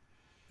in.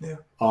 Yeah.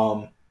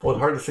 Well, it's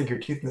hard to sink your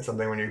teeth into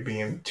something when you're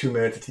being 2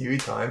 minutes of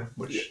TV time,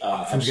 which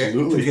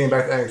absolutely. He's getting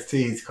back to NXT,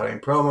 he's cutting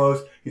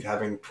promos, he's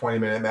having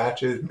 20-minute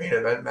matches, main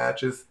event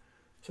matches.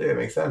 So yeah, it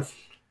makes sense.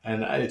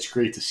 And it's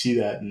great to see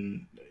that,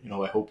 and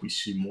I hope we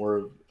see more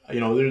of.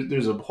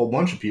 There's a whole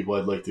bunch of people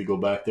I'd like to go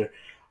back there.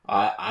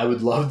 I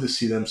would love to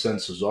see them send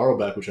Cesaro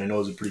back, which I know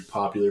is a pretty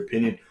popular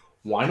opinion.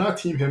 Why not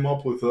team him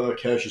up with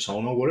Cassius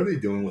Ohno? What are they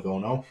doing with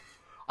Ohno?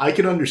 I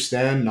can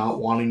understand not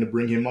wanting to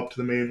bring him up to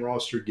the main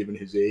roster given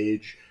his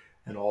age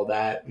and all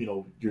that.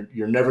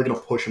 You're never going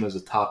to push him as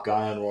a top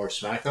guy on Raw or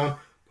SmackDown,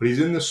 but he's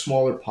in this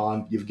smaller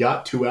pond. You've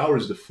got 2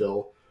 hours to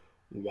fill.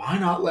 Why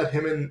not let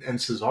him and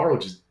Cesaro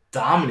just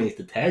dominate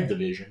the tag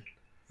division?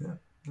 Yeah,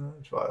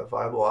 it's a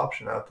viable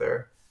option out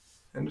there.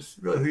 And just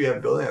really who you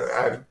have building.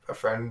 I have a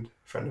friend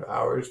of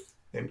ours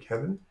named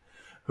Kevin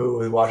who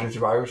was watching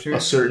Survivor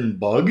Series. A certain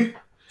bug,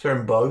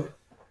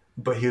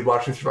 but he was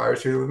watching Survivor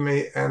Series with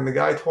me, and the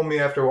guy told me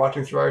after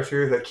watching Survivor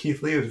Series that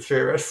Keith Lee was his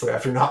favorite wrestler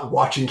after not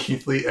watching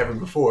Keith Lee ever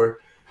before.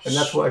 And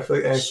that's what I feel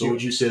like NXT. So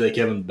would you say that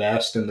Kevin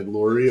basked in the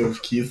glory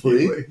of Keith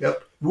Lee?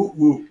 Yep. Whoop,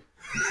 whoop.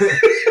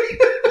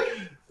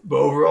 But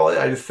overall,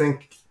 I just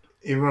think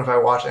even if I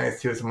watch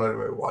NXT with someone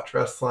who watch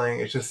wrestling,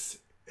 it's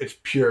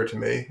pure to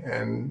me.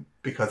 And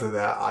because of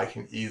that, I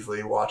can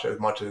easily watch as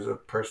much as a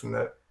person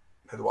that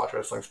has watched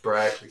wrestling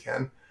sporadically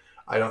can.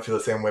 I don't feel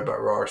the same way about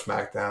Raw or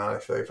SmackDown. I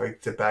feel like if I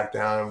sit back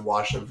down and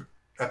watch an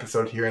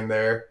episode here and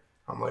there,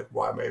 I'm like,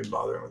 why am I even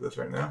bothering with this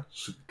right now?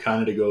 So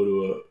kind of to go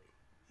to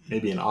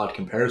maybe an odd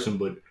comparison,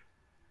 but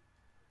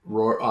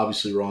Raw and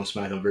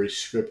SmackDown are very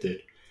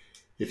scripted.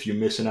 If you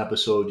miss an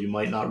episode, you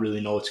might not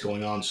really know what's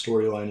going on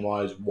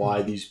storyline-wise,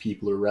 why these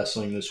people are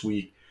wrestling this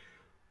week.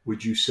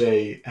 Would you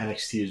say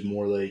NXT is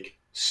more like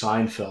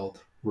Seinfeld,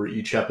 where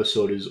each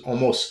episode is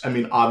almost,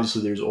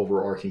 obviously there's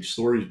overarching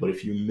stories, but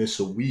if you miss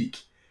a week,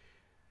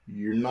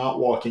 you're not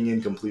walking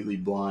in completely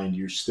blind.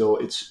 You're still,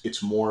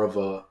 it's more of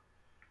a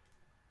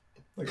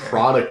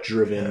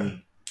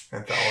product-driven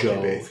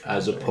show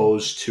as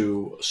opposed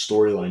to a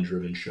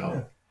storyline-driven show.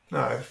 Yeah.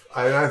 No,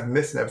 I've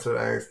missed an episode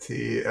of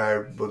NXT, and I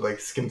would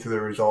skim through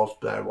the results,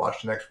 but I'd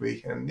watch the next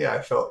week, and yeah,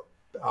 I felt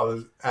I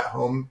was at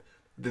home,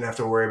 didn't have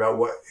to worry about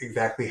what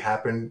exactly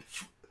happened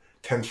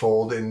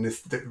tenfold in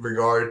this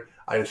regard.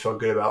 I just felt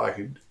good about I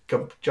could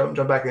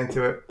jump back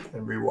into it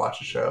and rewatch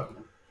the show.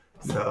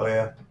 So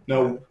yeah.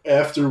 Now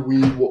after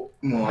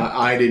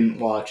I didn't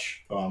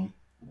watch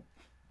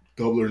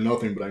Double or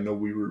Nothing, but I know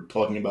we were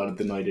talking about it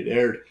the night it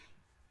aired.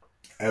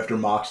 After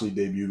Moxley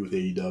debuted with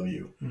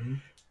AEW,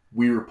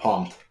 we were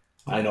pumped.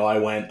 I know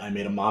I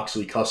made a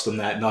Moxley custom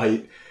that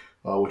night,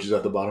 which is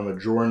at the bottom of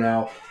the drawer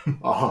now.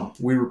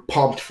 We were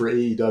pumped for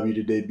AEW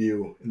to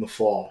debut in the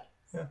fall.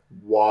 Yeah.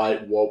 Why?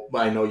 Well,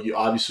 I know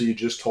you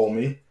just told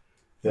me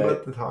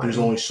that there's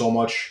only so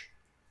much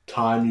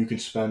time you can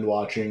spend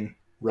watching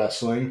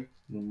wrestling.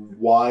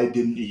 Why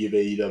didn't you give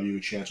AEW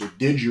a chance? Or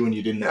did you and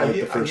you didn't like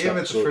the first episode? I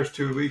gave it the first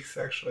 2 weeks,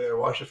 actually. I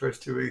watched the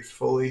first 2 weeks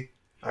fully.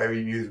 I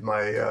used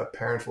my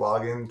parents'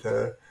 login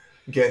to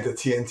get into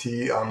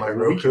TNT on my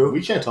Roku.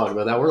 We can't talk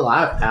about that. We're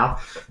live now.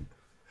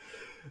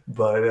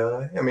 But,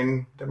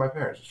 they're my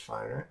parents. It's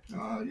fine, right?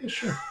 Yeah,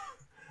 sure.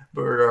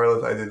 But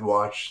regardless, I did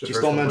watch the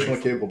Just don't mention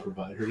what cable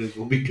provider it is.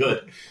 We'll be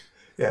good.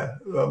 Yeah,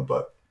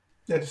 but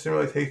it just didn't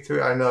really take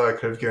to it. I know I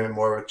could have given it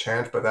more of a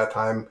chance, but at that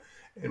time,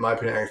 in my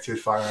opinion, NXT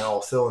was firing on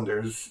all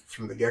cylinders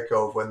from the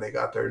get-go of when they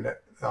got their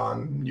net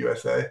on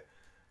USA.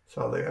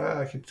 So I was like,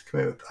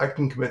 I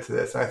can commit to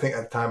this. And I think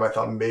at the time I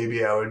thought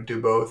maybe I would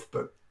do both,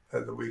 but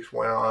as the weeks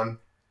went on,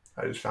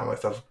 I just found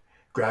myself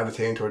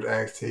gravitating towards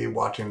NXT,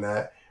 watching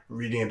that,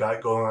 reading about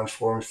it, going on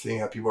forums, seeing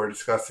how people are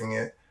discussing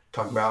it,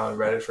 talking about it on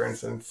Reddit, for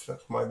instance,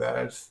 something like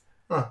that.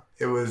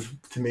 It was,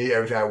 to me,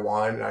 everything I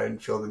wanted, and I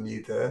didn't feel the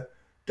need to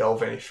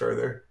delve any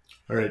further.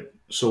 All right,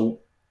 so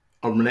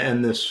I'm going to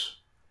end this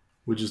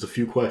with just a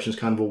few questions,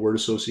 kind of a word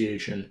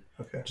association.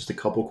 Okay. Just a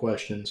couple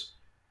questions.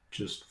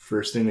 Just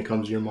first thing that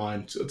comes to your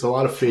mind. It's a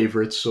lot of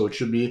favorites, so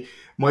it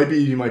might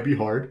be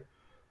hard.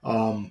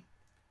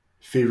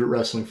 Favorite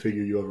wrestling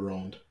figure you ever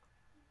owned?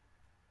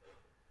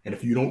 And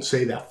if you don't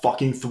say that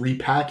fucking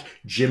 3-pack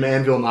Jim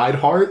Anvil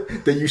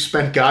Neidhart that you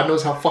spent God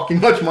knows how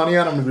fucking much money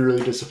on, I'm going to be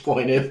really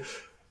disappointed.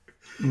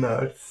 No,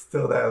 it's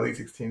still that Elite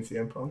 16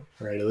 CM Punk.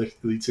 All right,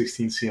 Elite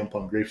 16 CM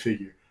Punk. Great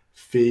figure.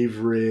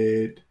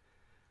 Favorite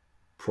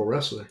pro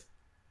wrestler?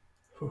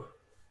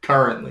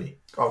 Currently.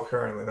 Oh,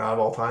 currently. Not of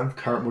all time?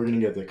 We're going to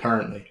get there.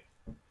 Currently.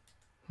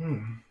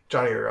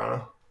 Johnny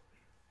Gargano.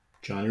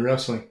 Johnny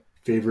Wrestling.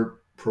 Favorite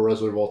pro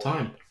wrestler of all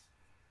time?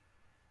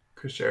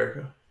 Chris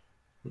Jericho.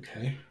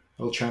 Okay.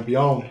 El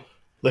Champion.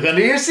 Look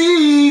under your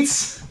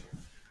seats!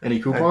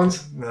 Any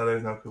coupons? No,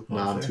 there's no coupons.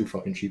 Nah, I'm too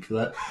fucking cheap for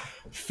that.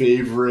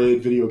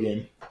 Favorite video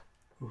game?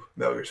 Ooh,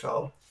 that was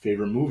solid.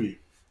 Favorite movie?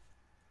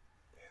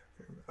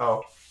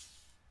 Oh,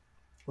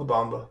 La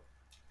Bamba.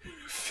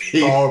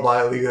 Favorite. Followed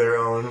by League of Their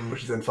Own,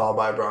 which is then followed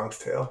by Bronx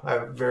Tale. I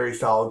have a very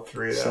solid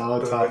 3 that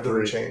Solid top doesn't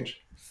 3.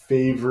 change.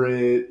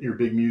 Favorite, you're a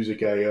big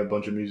music guy, you got a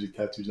bunch of music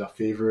tattoos now.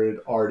 Favorite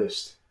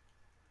artist?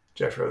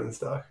 Jeff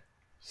Rosenstock.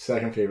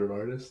 Second favorite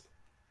artist?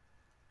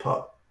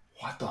 Pup.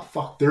 What the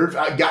fuck?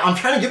 I'm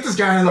trying to get this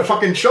guy on the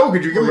fucking show.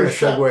 Could you give We're me a going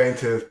to segue? segue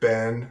into this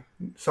band.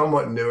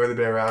 Somewhat newer. They've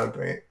been around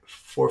like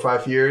 4 or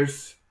 5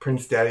 years.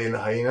 Prince Daddy and the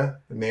Hyena.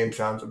 The name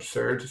sounds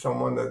absurd to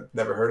someone that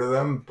never heard of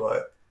them,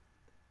 but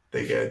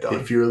they get it done.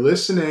 If you're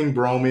listening,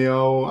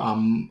 Bromeo,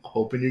 I'm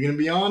hoping you're going to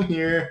be on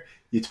here.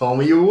 You told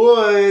me you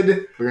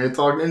would. We're going to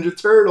talk Ninja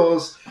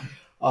Turtles.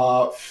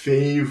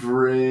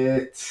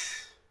 Favorite...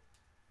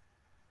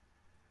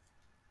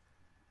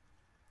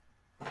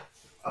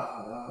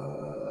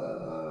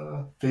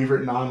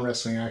 favorite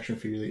non-wrestling action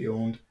figure that you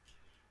owned?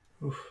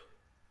 Oof.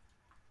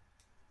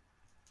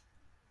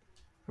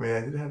 I mean,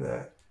 I did have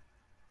that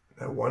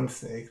one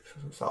snake,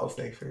 solid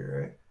snake figure,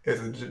 right?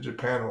 It's a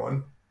Japan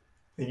one.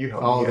 I think you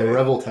helped me Oh, get the it.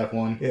 Revoltech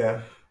one.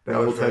 Yeah, that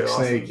was Revoltech really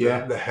awesome. snake,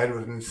 yeah. The head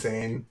was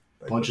insane.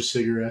 Bunch of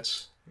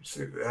cigarettes.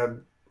 It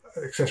had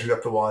accessories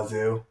up the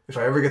wazoo. If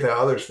I ever get that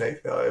other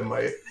snake, though, it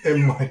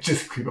might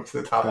just creep up to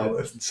the top of the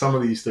list. Some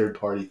of these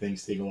third-party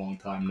things take a long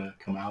time to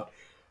come out.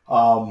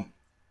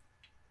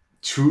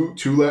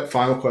 Two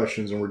final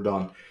questions and we're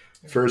done.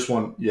 First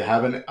one,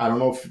 I don't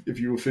know if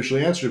you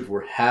officially answered it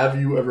before. Have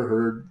you ever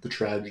heard the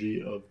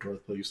tragedy of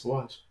Darth Plagueis the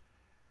Wise?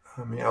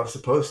 I mean, I was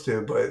supposed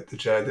to, but the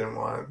Jedi didn't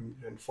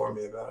want to inform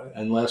me about it.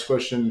 And last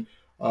question,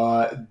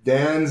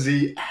 Dan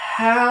Z,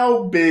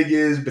 how big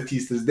is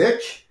Batista's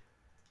dick?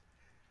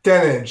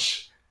 10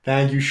 inch.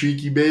 Thank you,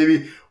 Sheiky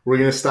baby. We're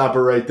going to stop it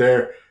right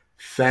there.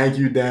 Thank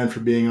you, Dan, for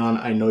being on.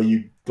 I know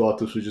you thought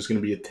this was just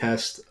going to be a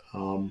test.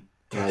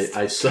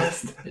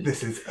 Test.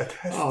 This is a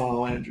test.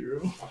 Oh,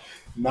 Andrew.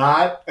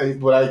 But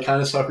I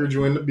kind of suckered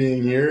you into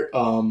being here.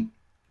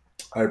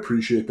 I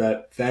appreciate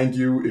that. Thank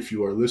you if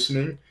you are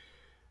listening.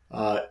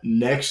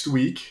 Next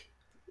week,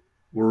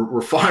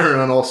 we're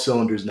firing on all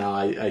cylinders now.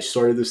 I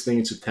started this thing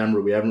in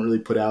September. We haven't really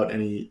put out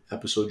any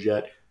episodes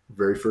yet.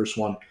 Very first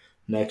one.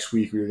 Next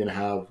week, we're going to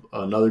have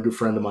another good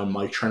friend of mine,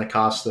 Mike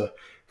Trinacosta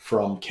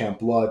from Camp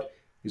Blood.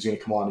 He's going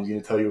to come on. He's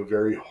going to tell you a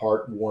very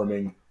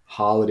heartwarming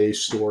holiday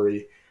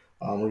story.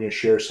 We're going to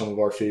share some of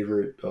our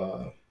favorite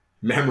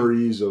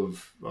memories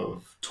of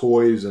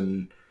toys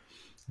and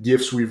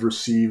gifts we've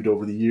received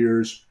over the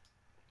years.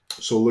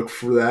 So look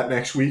for that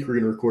next week. We're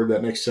going to record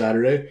that next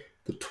Saturday,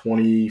 the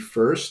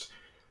 21st,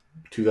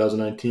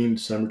 2019,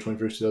 December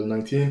 21st,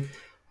 2019.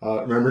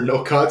 Remember,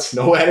 no cuts,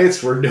 no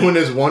edits. We're doing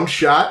this one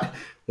shot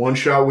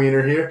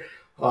wiener here.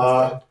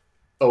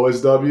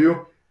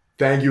 OSW.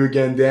 Thank you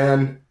again,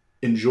 Dan.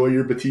 Enjoy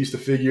your Batista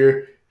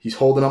figure. He's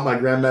holding up my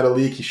Grand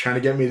Metalik. He's trying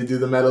to get me to do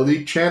the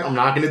Metalik chant. I'm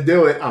not going to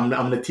do it. I'm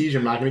going to tease you.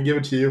 I'm not going to give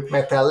it to you.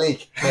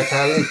 Metalik.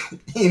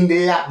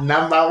 India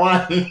number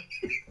 1.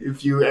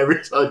 If you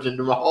ever saw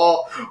Jinder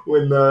Mahal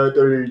win the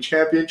WWE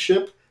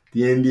Championship,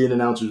 the Indian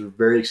announcers were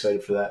very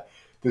excited for that.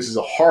 This is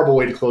a horrible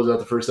way to close out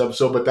the first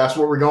episode, but that's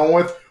what we're going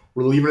with.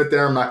 We're leaving it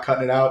there. I'm not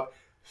cutting it out.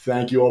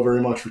 Thank you all very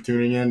much for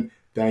tuning in.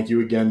 Thank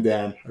you again,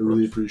 Dan. I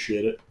really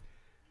appreciate it.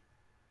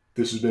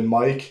 This has been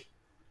Mike,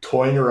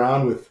 toying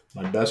around with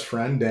my best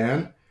friend,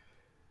 Dan.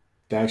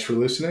 Thanks for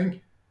listening.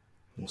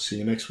 We'll see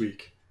you next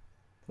week.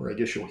 Or I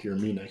guess you'll hear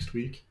me next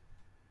week.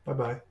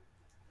 Bye-bye.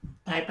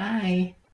 Bye-bye.